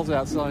stalls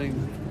out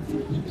selling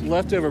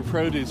leftover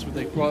produce that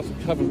they brought from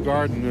Covent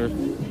Garden or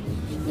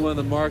one of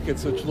the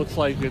markets, which looks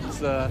like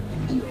it's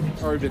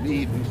already been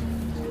eaten.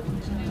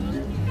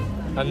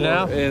 And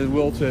now? And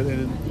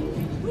wilted.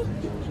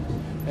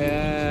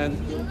 And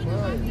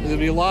there'd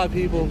be a lot of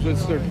people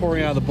just sort of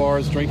pouring out of the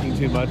bars, drinking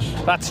too much.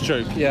 That's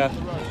true. Yeah.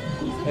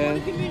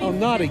 And,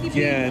 not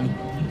again.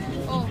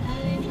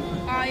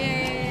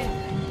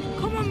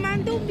 Come on,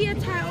 man, don't be a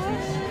tight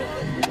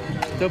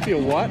ass. Don't be a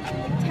what?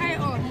 Tight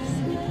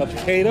ass. A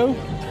potato? A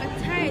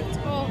tight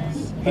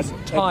ass. A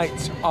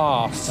tight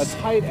ass. A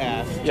tight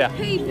ass. Yeah.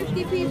 Pay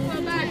 50p for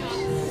a bag.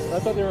 I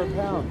thought they were a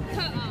pound.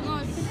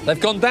 They've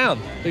gone down.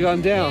 They've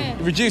gone down. Yeah.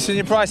 Reducing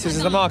your prices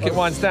as the market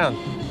winds down.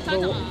 I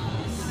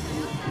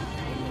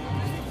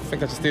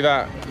think I'll just do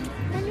that.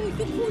 I know,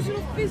 you're causing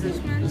off business,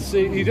 man.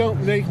 See, you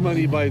don't make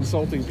money by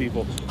insulting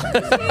people.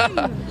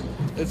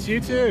 It's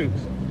you too.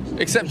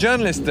 Except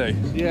journalists do.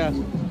 Yeah.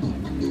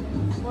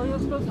 Well, you're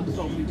supposed to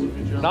insult people if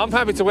you're journalist. Now, I'm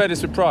happy to wear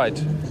this with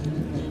pride.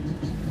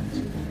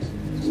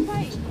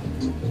 Wait.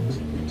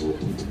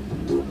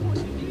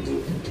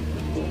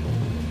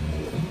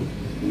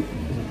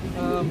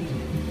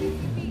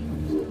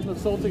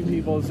 insulting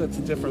people that's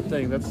a different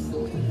thing. That's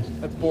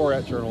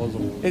Borat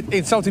journalism.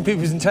 Insulting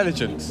people's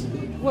intelligence.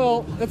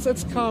 Well,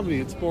 that's comedy.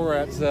 It's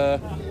Borat's.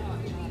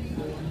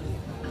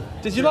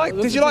 Did you like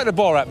the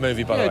Borat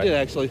movie, by the way? Yeah, I did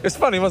actually. It's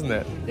funny, wasn't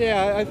it?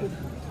 Yeah,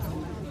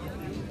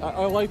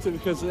 I liked it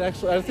because I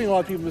think a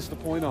lot of people missed the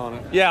point on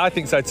it. Yeah, I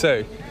think so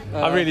too.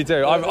 I really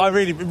do. I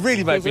really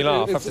made me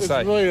laugh. I have to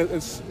say.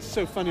 It's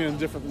so funny on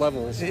different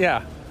levels.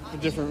 Yeah. For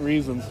different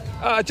reasons.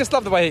 I just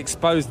love the way he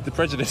exposed the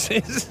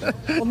prejudices.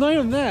 Well, not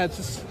even that. It's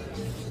just,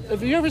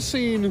 have you ever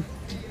seen,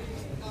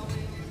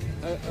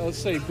 let's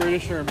say,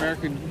 British or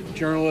American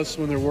journalists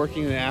when they're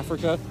working in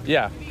Africa?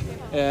 Yeah.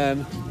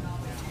 And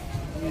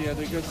they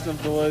go to some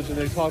village and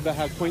they talk about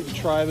how quaint the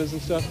tribe is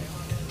and stuff.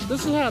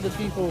 This is how the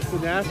people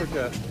in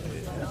Africa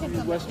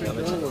view Western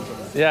journalism.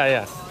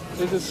 Yeah.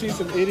 They just see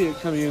some idiot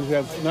coming in who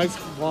has nice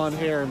blonde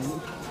hair and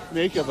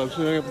makeup. I'm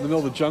showing up in the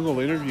middle of the jungle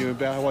to interview him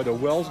about why the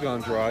well's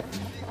gone dry.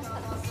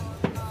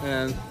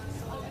 And,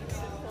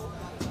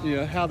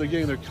 how they're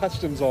getting their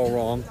customs all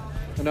wrong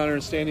and not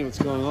understanding what's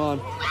going on.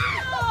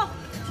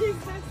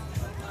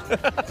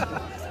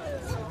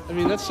 I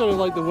mean, that's sort of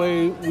like the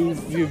way we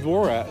view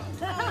Borat.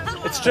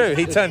 It's true.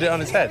 He turned it on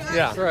his head.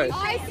 Yeah. That's right.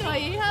 I saw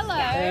you. Hello.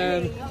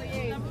 And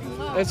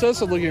it's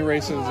also looking at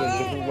racism in a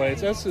different way.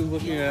 It's also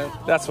looking at...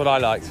 That's what I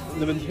liked.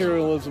 The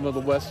materialism of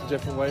the West in a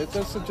different way. It's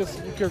also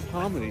just pure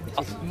comedy.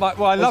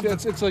 I love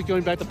it. It's like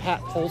going back to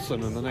Pat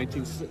Polson in the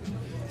 1970s.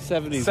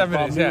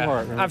 70s, yeah.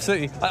 Newhart, right?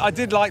 Absolutely. I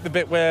did like the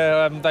bit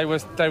where they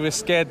were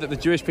scared that the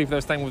Jewish people they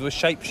were staying with were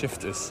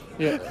shapeshifters.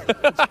 Yeah.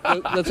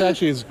 That's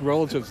actually his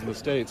relatives in the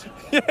States.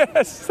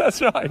 Yes,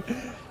 that's right.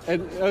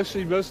 And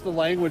actually, most of the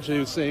language he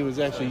was saying was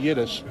actually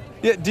Yiddish.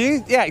 Yeah.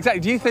 Yeah, exactly.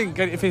 Do you think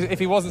if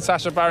he wasn't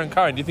Sacha Baron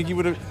Cohen, do you think he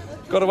would have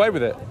got away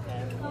with it?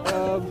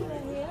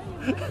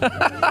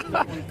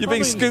 You're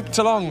being scooped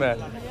along there.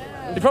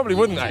 He probably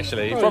wouldn't,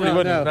 actually. He probably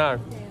wouldn't. No.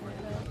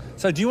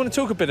 So, do you want to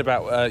talk a bit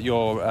about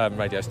your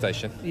radio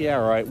station? Yeah,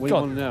 right. What do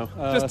you want to know?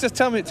 Just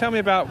tell me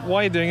about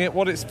why you're doing it,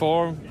 what it's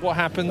for, what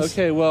happens.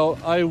 Okay. Well,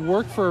 I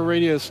work for a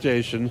radio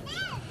station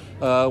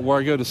where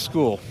I go to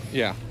school.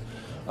 Yeah.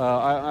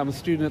 I'm a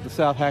student at the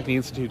South Hackney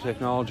Institute of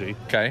Technology.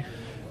 Okay.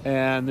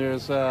 And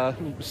there's a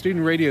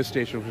student radio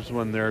station, which is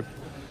one there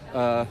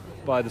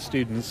by the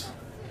students,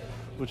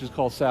 which is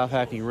called South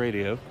Hackney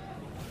Radio.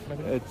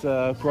 It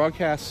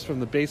broadcasts from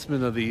the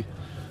basement of the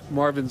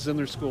Marvin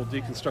Zindler School of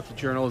Deconstructed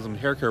Journalism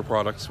Hair Care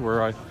Products,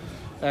 where I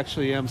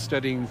actually am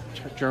studying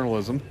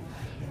journalism.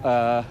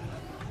 And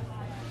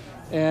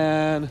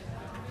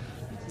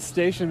the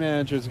station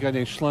manager is a guy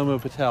named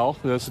Shlomo Patel,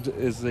 who does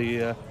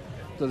a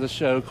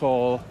show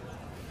called...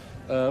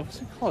 what's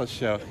he call his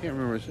show? I can't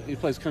remember. He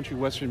plays country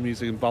western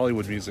music and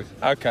Bollywood music.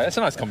 Okay, that's a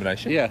nice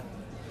combination. Yeah.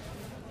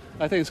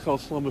 I think it's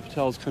called Shlomo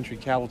Patel's Country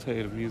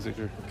Cavalcade of Music.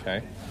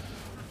 Okay.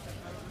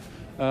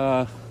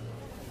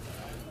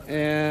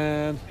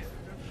 And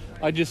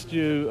I just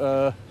do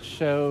a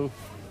show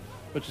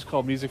which is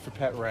called Music for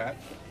Pet Rat.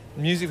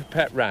 Music for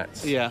Pet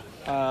Rats? Yeah.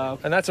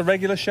 And that's a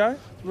regular show?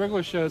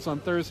 Regular show. It's on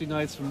Thursday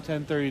nights from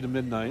 10:30 to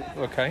midnight.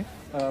 Okay.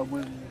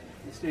 When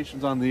the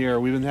station's on the air,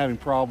 we've been having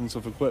problems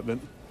with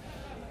equipment.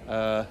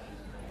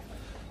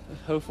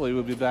 Hopefully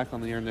we'll be back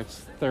on the air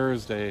next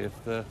Thursday if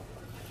the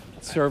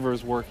server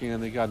is working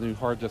and they got a new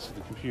hard disk for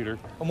the computer.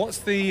 And what's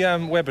the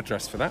web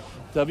address for that?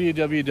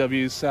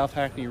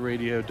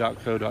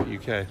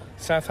 www.southhackneyradio.co.uk.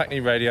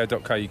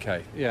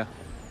 Southhackneyradio.co.uk. Yeah.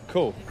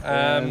 Cool.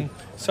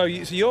 So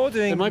you're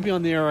doing... It might be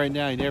on the air right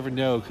now. You never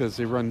know because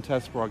they run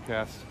test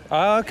broadcasts.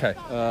 Oh, okay.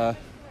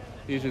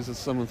 Usually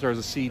someone throws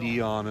a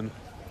CD on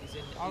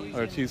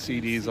or two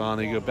CDs on,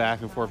 they go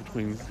back and forth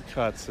between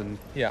cuts, and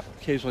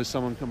occasionally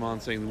someone come on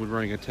saying we're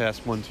running a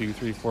test, 1, 2,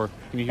 3, 4.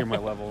 Can you hear my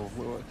level?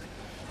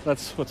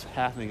 That's what's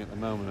happening at the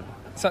moment.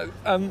 So,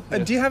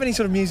 do you have any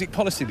sort of music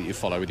policy that you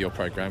follow with your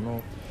program?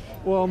 Or?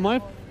 Well, my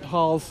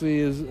policy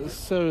is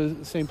the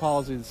same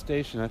policy as the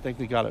station. I think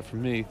they got it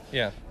from me.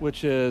 Yeah.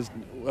 Which is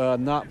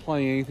not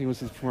playing anything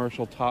which is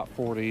commercial, top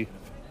 40,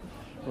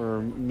 or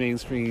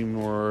mainstream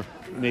or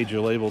major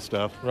label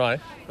stuff.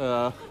 Right.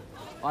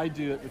 I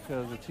do it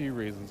because of two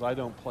reasons. I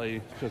don't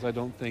play because I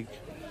don't think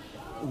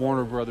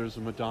Warner Brothers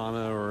or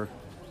Madonna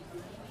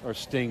or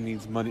Sting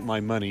needs my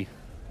money.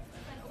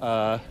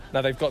 No,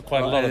 they've got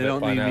quite a lot of it by now.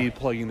 They don't need me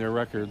plugging their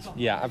records.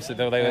 Yeah,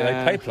 absolutely.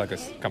 They pay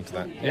pluggers, come to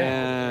that.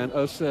 Yeah. And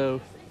also,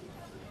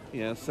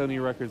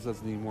 Sony Records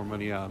doesn't need more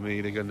money out of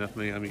me. They got enough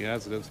money out of me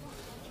as it is.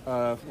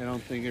 I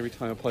don't think every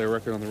time I play a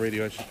record on the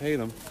radio I should pay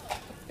them.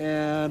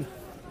 And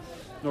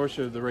nor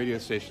should the radio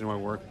station where I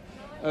work.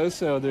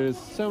 Also, there's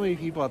so many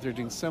people out there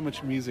doing so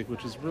much music,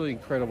 which is really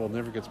incredible,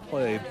 never gets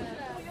played.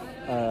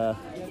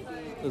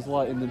 There's a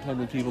lot of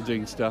independent people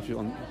doing stuff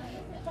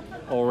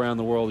all around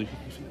the world.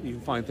 You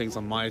can find things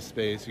on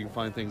MySpace, you can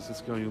find things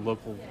just going to a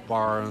local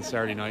bar on a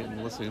Saturday night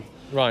and listening.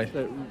 Right.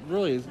 That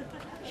really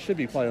should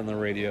be played on the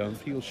radio, and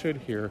people should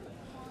hear.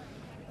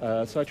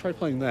 So I try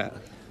playing that.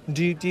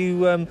 Do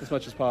you as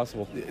much as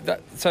possible?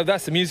 So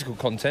that's the musical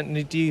content.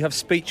 And do you have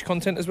speech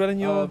content as well in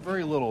your?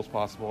 Very little as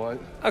possible.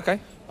 Okay.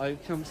 I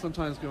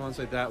sometimes go on and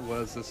say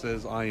this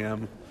is, I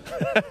am.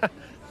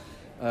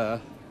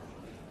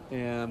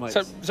 And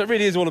So it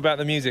really is all about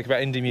the music,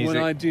 about indie music.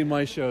 when I do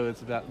my show,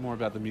 it's more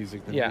about the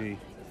music than me.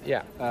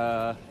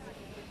 Yeah.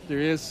 There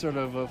is sort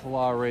of a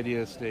law of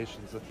radio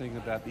stations, a thing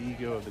about the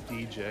ego of the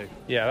DJ.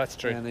 Yeah, that's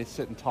true. And they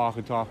sit and talk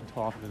and talk and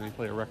talk, and then they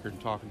play a record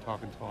and talk and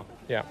talk and talk.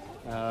 Yeah.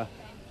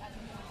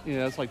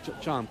 It's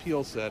like John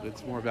Peel said,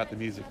 it's more about the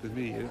music than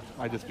me.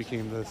 I just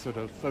became the sort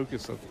of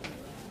focus of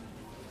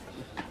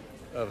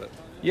it.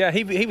 Yeah,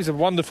 he was a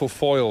wonderful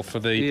foil for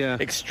the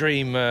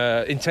extreme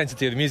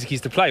intensity of the music he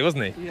used to play,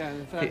 wasn't he? Yeah,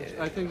 in fact,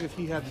 I think if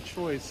he had the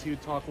choice, he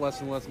would talk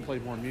less and less and play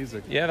more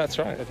music. Yeah, that's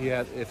right.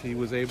 If he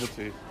was able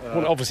to.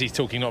 Well, obviously he's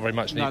talking not very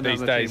much these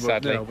days, anymore,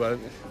 sadly. No, but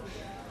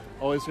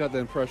always got the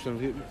impression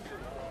of he'd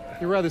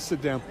rather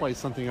sit down and play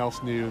something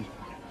else new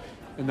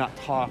and not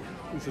talk.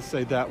 Just to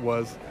say that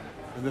was,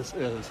 and this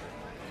is,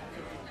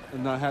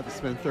 and not have to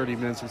spend 30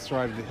 minutes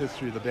describing the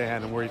history of the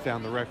band and where he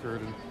found the record.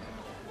 And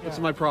that's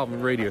my problem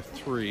with Radio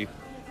 3.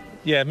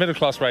 Yeah, middle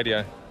class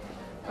radio.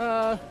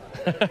 Not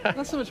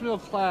so much middle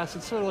class.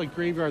 It's sort of like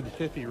Graveyard the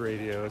Hippie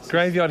radio. It's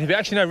Graveyard Hippie.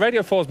 Actually, no,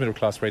 Radio 4 is middle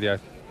class radio.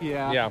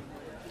 Yeah. Yeah.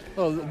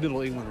 Oh,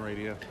 Middle England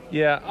radio.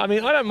 Yeah, I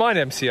mean, I don't mind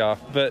MCR,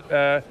 but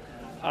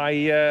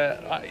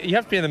you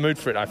have to be in the mood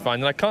for it, I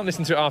find, and I can't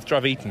listen to it after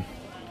I've eaten.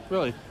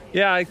 Really?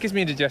 Yeah, it gives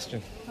me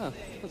indigestion. Oh,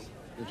 that's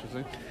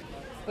interesting.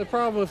 The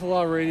problem with a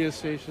lot of radio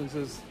stations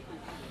is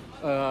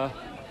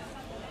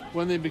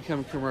when they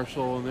become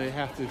commercial and they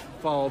have to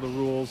follow the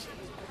rules,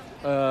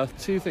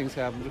 two things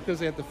happen. Because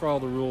they have to follow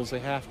the rules, they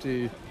have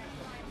to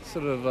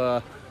sort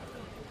of,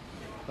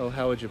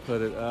 how would you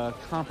put it,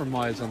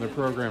 compromise on their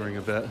programming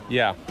a bit.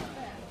 Yeah.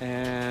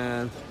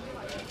 And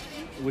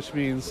which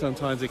means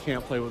sometimes they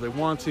can't play what they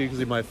want to because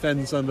they might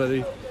offend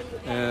somebody,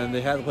 and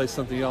they have to play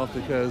something else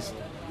because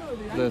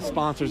the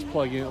sponsors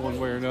plug in it one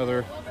way or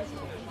another.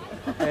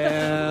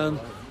 And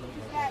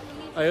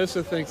I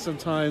also think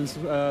sometimes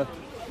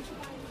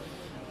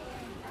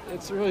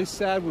it's really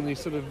sad when it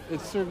sort of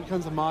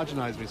becomes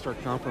homogenized when you start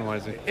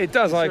compromising. It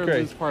does, I agree.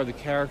 It's part of the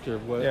character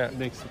of what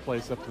makes the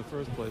place up in the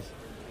first place.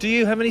 Do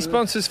you have any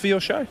sponsors for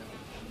your show?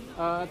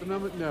 At the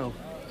moment, no.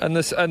 And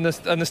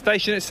the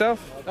station itself?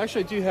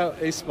 Actually, I do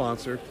have a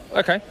sponsor.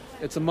 Okay.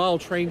 It's a model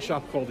train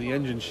shop called the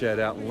Engine Shed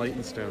out in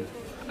Leytonstone.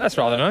 That's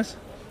rather nice.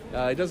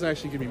 He doesn't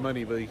actually give me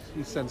money, but he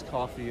sends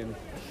coffee and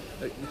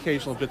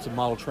occasional bits of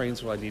model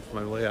trains what I need for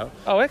my layout.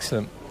 Oh,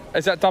 excellent.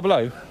 Is that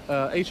 00? HO.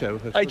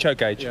 HO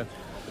gauge. Yeah.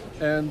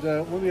 And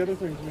one of the other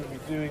things I'm going to be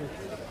doing,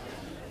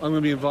 I'm going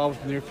to be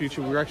involved in the near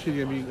future. We're actually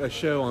going to be a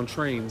show on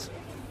trains.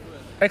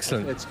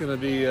 Excellent. It's going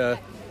to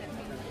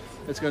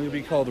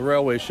be called the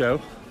Railway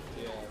Show.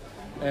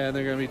 And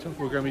we're going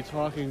to be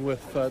talking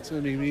with, it's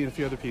going to be me and a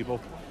few other people,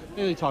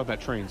 and they talk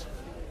about trains.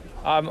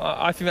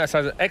 I think that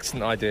sounds an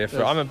excellent idea.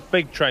 I'm a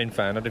big train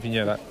fan. I don't know if you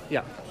know that.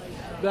 Yeah.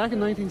 Back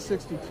in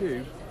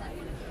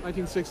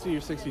 1960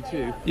 or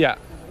 62, yeah,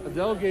 a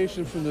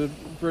delegation from the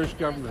British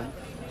government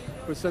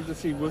was sent to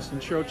see Winston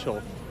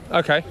Churchill.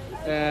 Okay.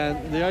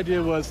 And the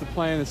idea was to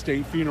plan a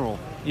state funeral.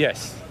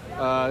 Yes.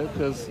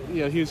 Because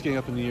he was getting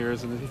up in the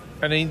years, and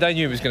they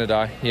knew he was going to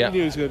die. Yeah. They knew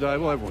he was going to die.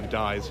 Well, everyone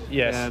dies.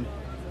 Yes. And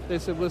they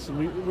said, "Listen,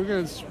 we're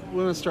going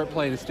to start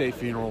planning a state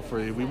funeral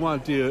for you. We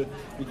want to do it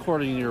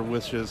according to your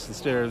wishes,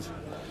 instead of,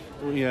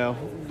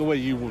 the way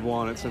you would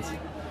want it." And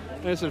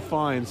I said,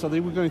 "Fine." So they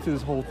were going through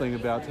this whole thing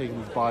about taking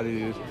his body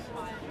to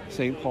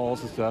St.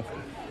 Paul's and stuff.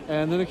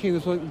 And then it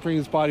came to bring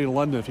his body to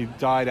London if he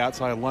died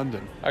outside of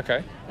London. Okay.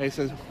 And he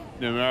says,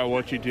 "No matter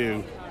what you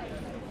do,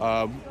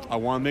 I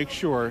want to make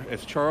sure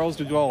if Charles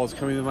de Gaulle is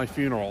coming to my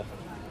funeral,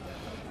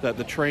 that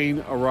the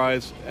train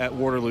arrives at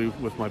Waterloo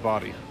with my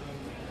body."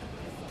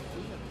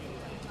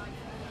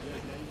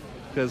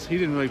 Because he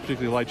didn't really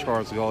particularly like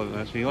Charles de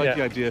Gaulle. He liked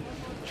the idea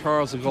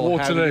Charles de Gaulle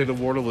had to go to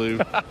Waterloo,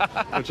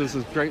 which is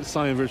a great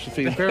sign of Richard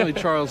Feet. Apparently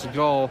Charles de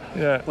Gaulle,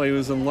 when he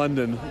was in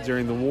London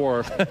during the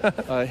war,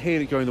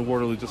 hated going to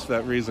Waterloo just for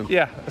that reason.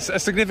 Yeah, a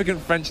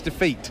significant French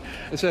defeat.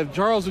 They said, if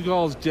Charles de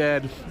Gaulle is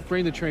dead,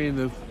 bring the train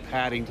to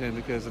Paddington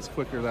because it's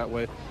quicker that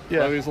way.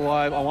 Yeah. If he was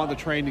alive, I want the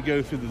train to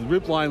go through the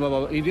Rip Line, blah,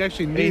 blah, blah. He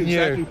actually knew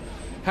exactly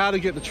how to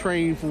get the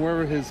train from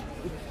wherever his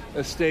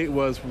estate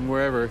was, from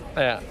wherever.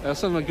 Yeah.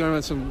 Something like going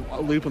on some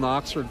loop in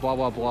Oxford, blah,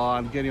 blah, blah,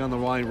 and getting on the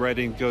line,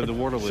 Reading, go to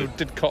Waterloo. So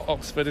Didcot,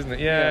 Oxford, isn't it?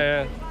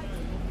 Yeah.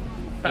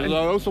 And I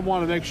also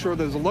want to make sure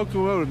there's a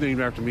locomotive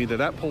named after me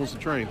that pulls the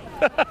train.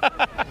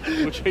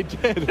 Which they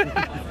did.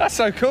 That's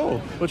so cool.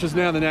 Which is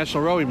now the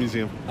National Railway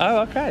Museum.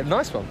 Oh, okay.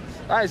 Nice one.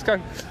 All right, let's go.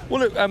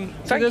 Well, look,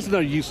 there's no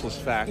useless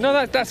fact.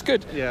 No, that's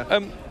good.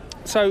 Yeah.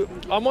 So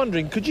I'm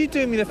wondering, could you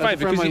do me the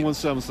favour? Because wants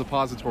some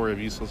suppository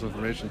of useless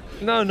information.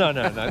 No.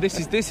 This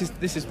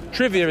is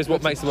trivia is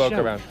what makes the world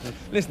go round.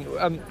 Listen,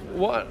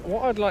 what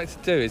I'd like to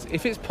do is,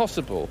 if it's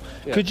possible,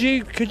 could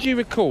you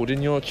record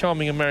in your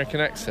charming American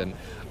accent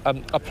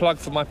a plug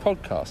for my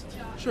podcast?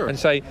 Sure. And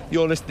say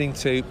you're listening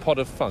to Pod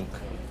of Funk.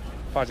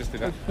 If I just do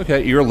that.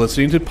 Okay, you're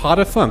listening to Pod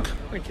of Funk.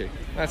 Thank you.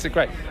 That's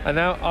great. And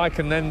now I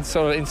can then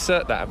sort of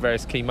insert that at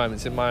various key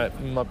moments in my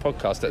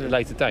podcast at a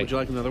later date. Would you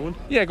like another one?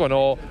 Yeah, go on.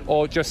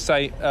 Or just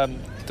say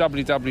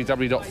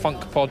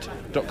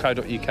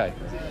www.funkpod.co.uk.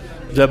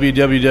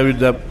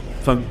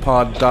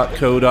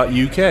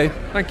 funkpod.co.uk.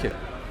 Thank you.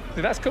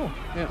 Yeah, that's cool.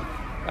 Yeah.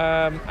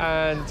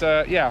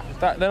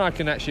 Then I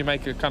can actually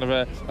make a kind of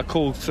a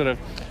cool sort of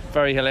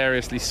very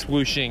hilariously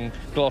swooshing,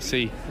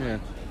 glossy, Yeah.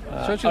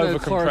 Especially when the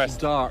car is overcompressed.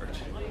 dark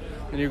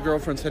and your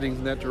girlfriend's heading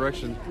in that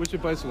direction. Where's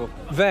your bicycle?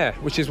 there,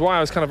 which is why I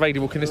was kind of vaguely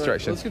walking this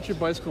direction. Let's get your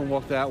bicycle and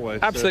walk that way.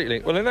 So- Absolutely.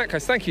 Well, in that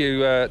case, thank you,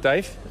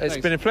 Dave. It's Thanks.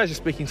 been a pleasure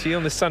speaking to you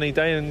on this sunny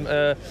day in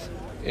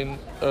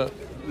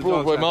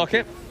Broadway Dogs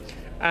Market,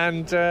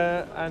 and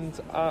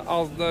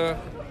I'll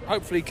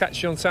hopefully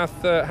catch you on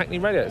South Hackney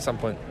Radio at some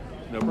point.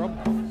 No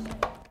problem.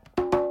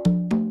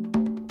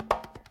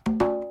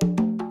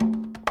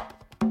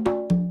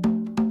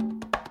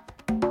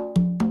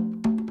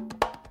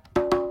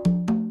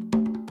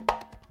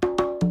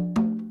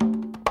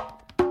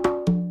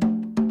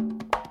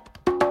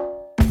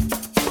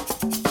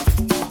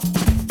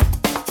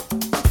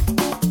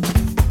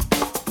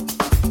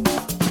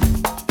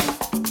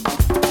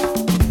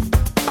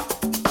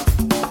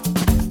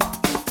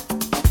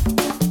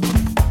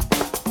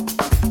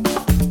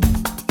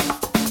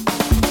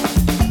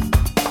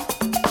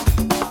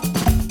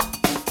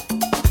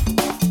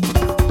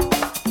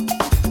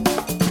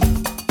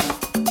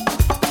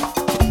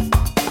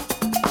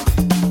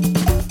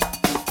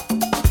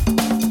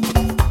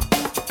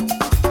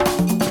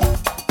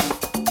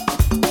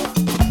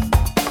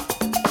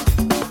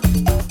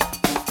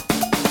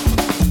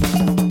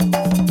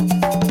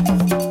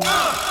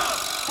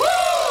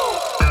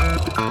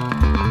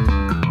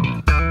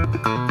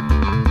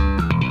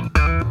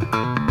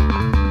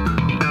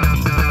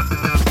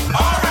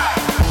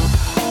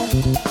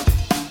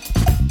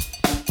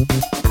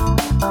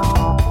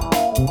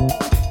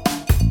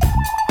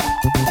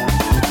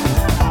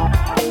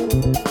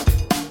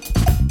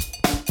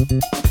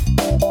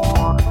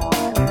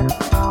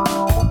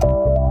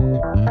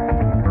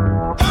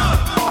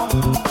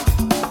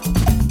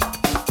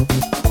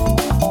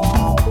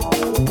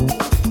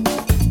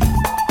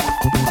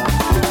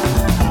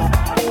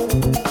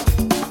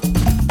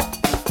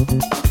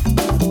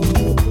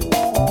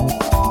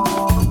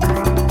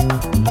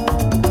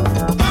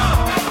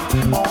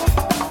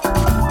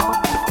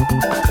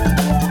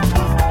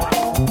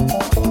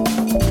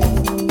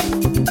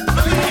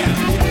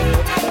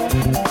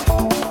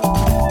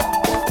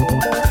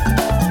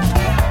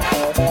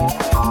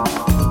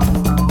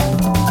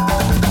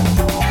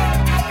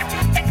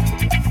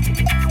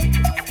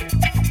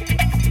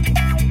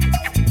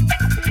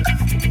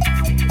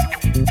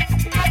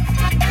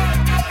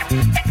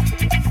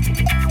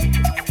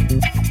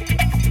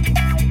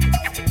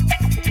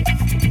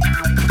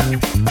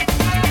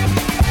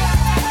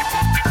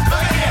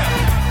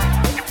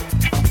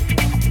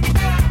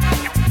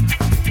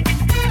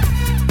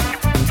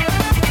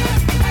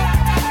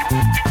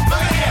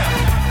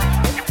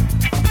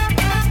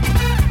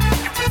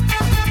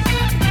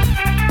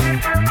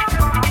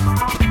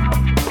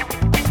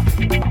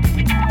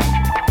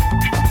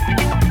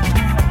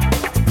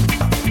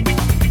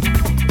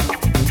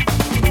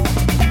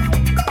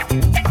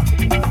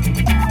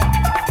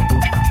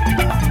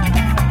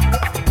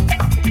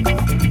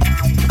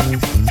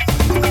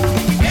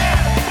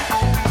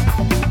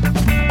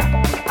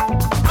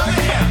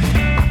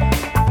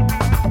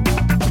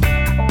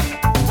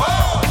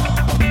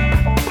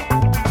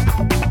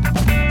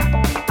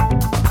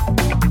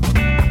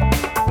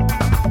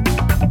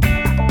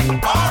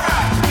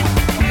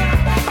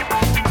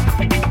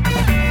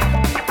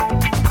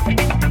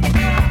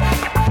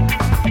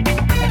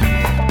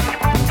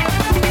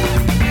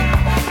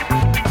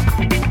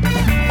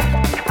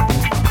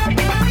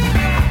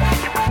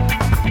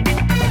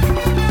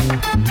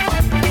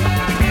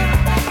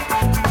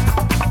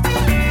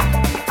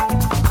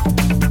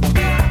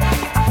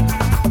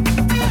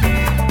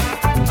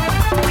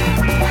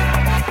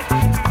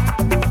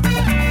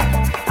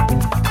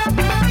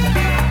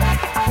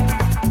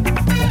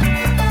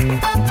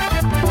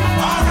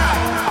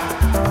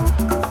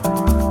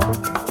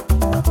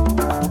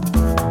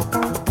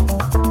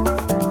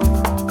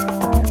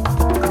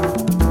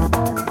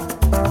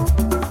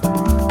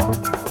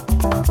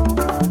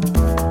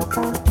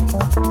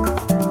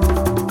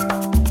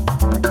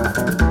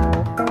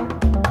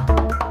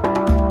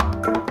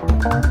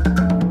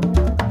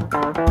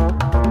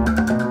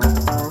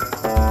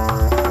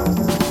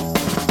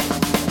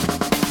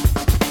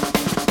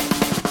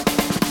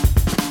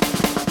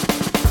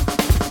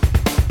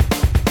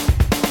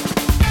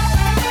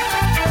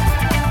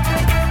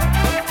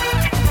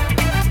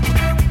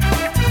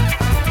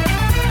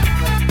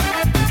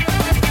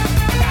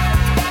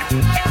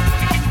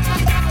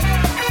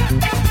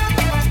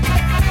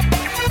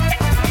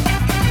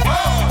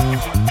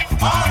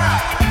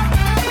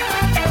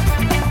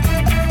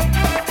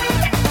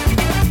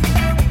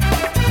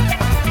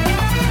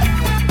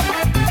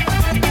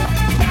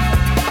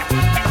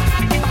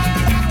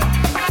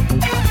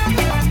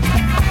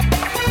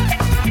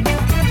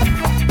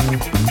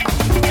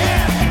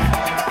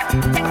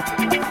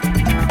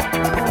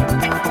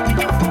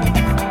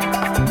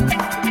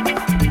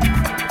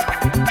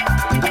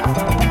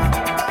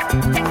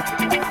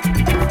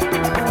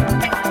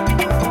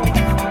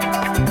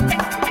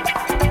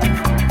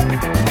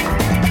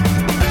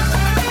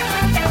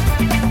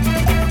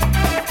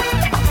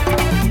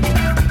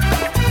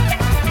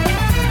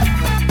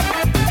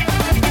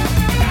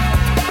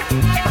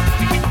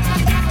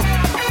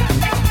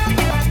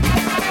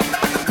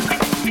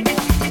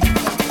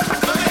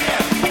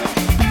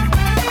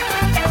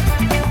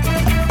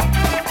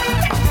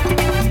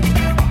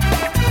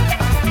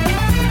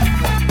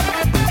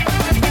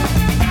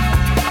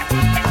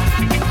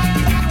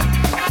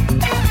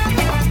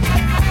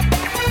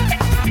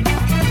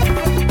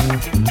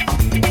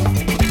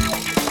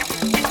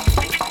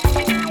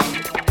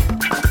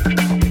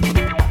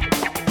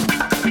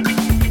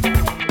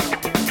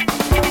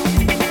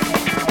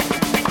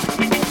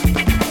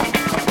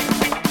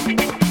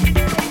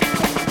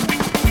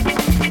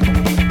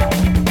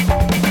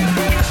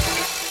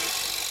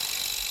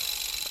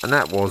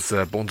 And that was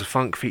Born to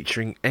Funk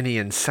featuring Eni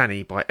and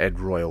Sani by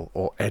Ed Royal,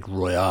 or Ed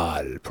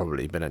Royale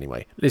probably, but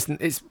anyway. Listen,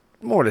 it's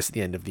more or less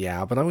the end of the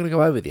hour, but I'm going to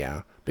go over the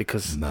hour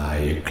because... My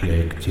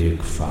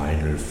eclectic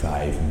final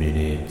 5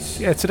 minutes.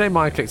 Yeah, today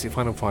my eclectic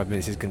final 5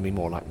 minutes is going to be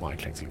more like my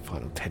eclectic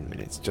final 10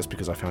 minutes, just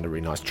because I found a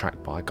really nice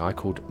track by a guy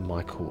called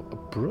Michael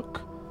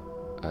Brook.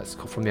 It's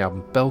from the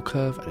album Bell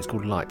Curve, and it's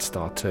called Light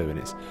Star 2, and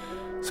it's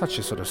such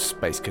a sort of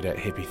space cadet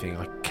hippie thing,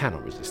 I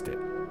cannot resist it.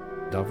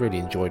 I've really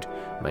enjoyed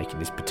making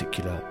this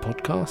particular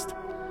podcast.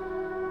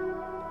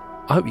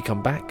 I hope you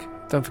come back.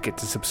 Don't forget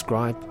to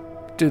subscribe,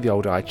 do the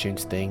old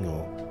iTunes thing,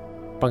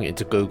 or bung it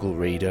into Google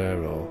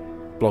Reader or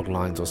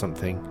Bloglines or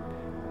something.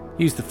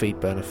 Use the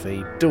FeedBurner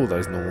feed, do all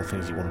those normal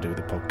things you want to do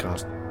with the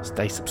podcast.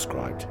 Stay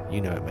subscribed, you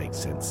know it makes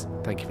sense.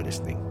 Thank you for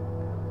listening.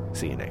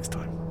 See you next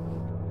time.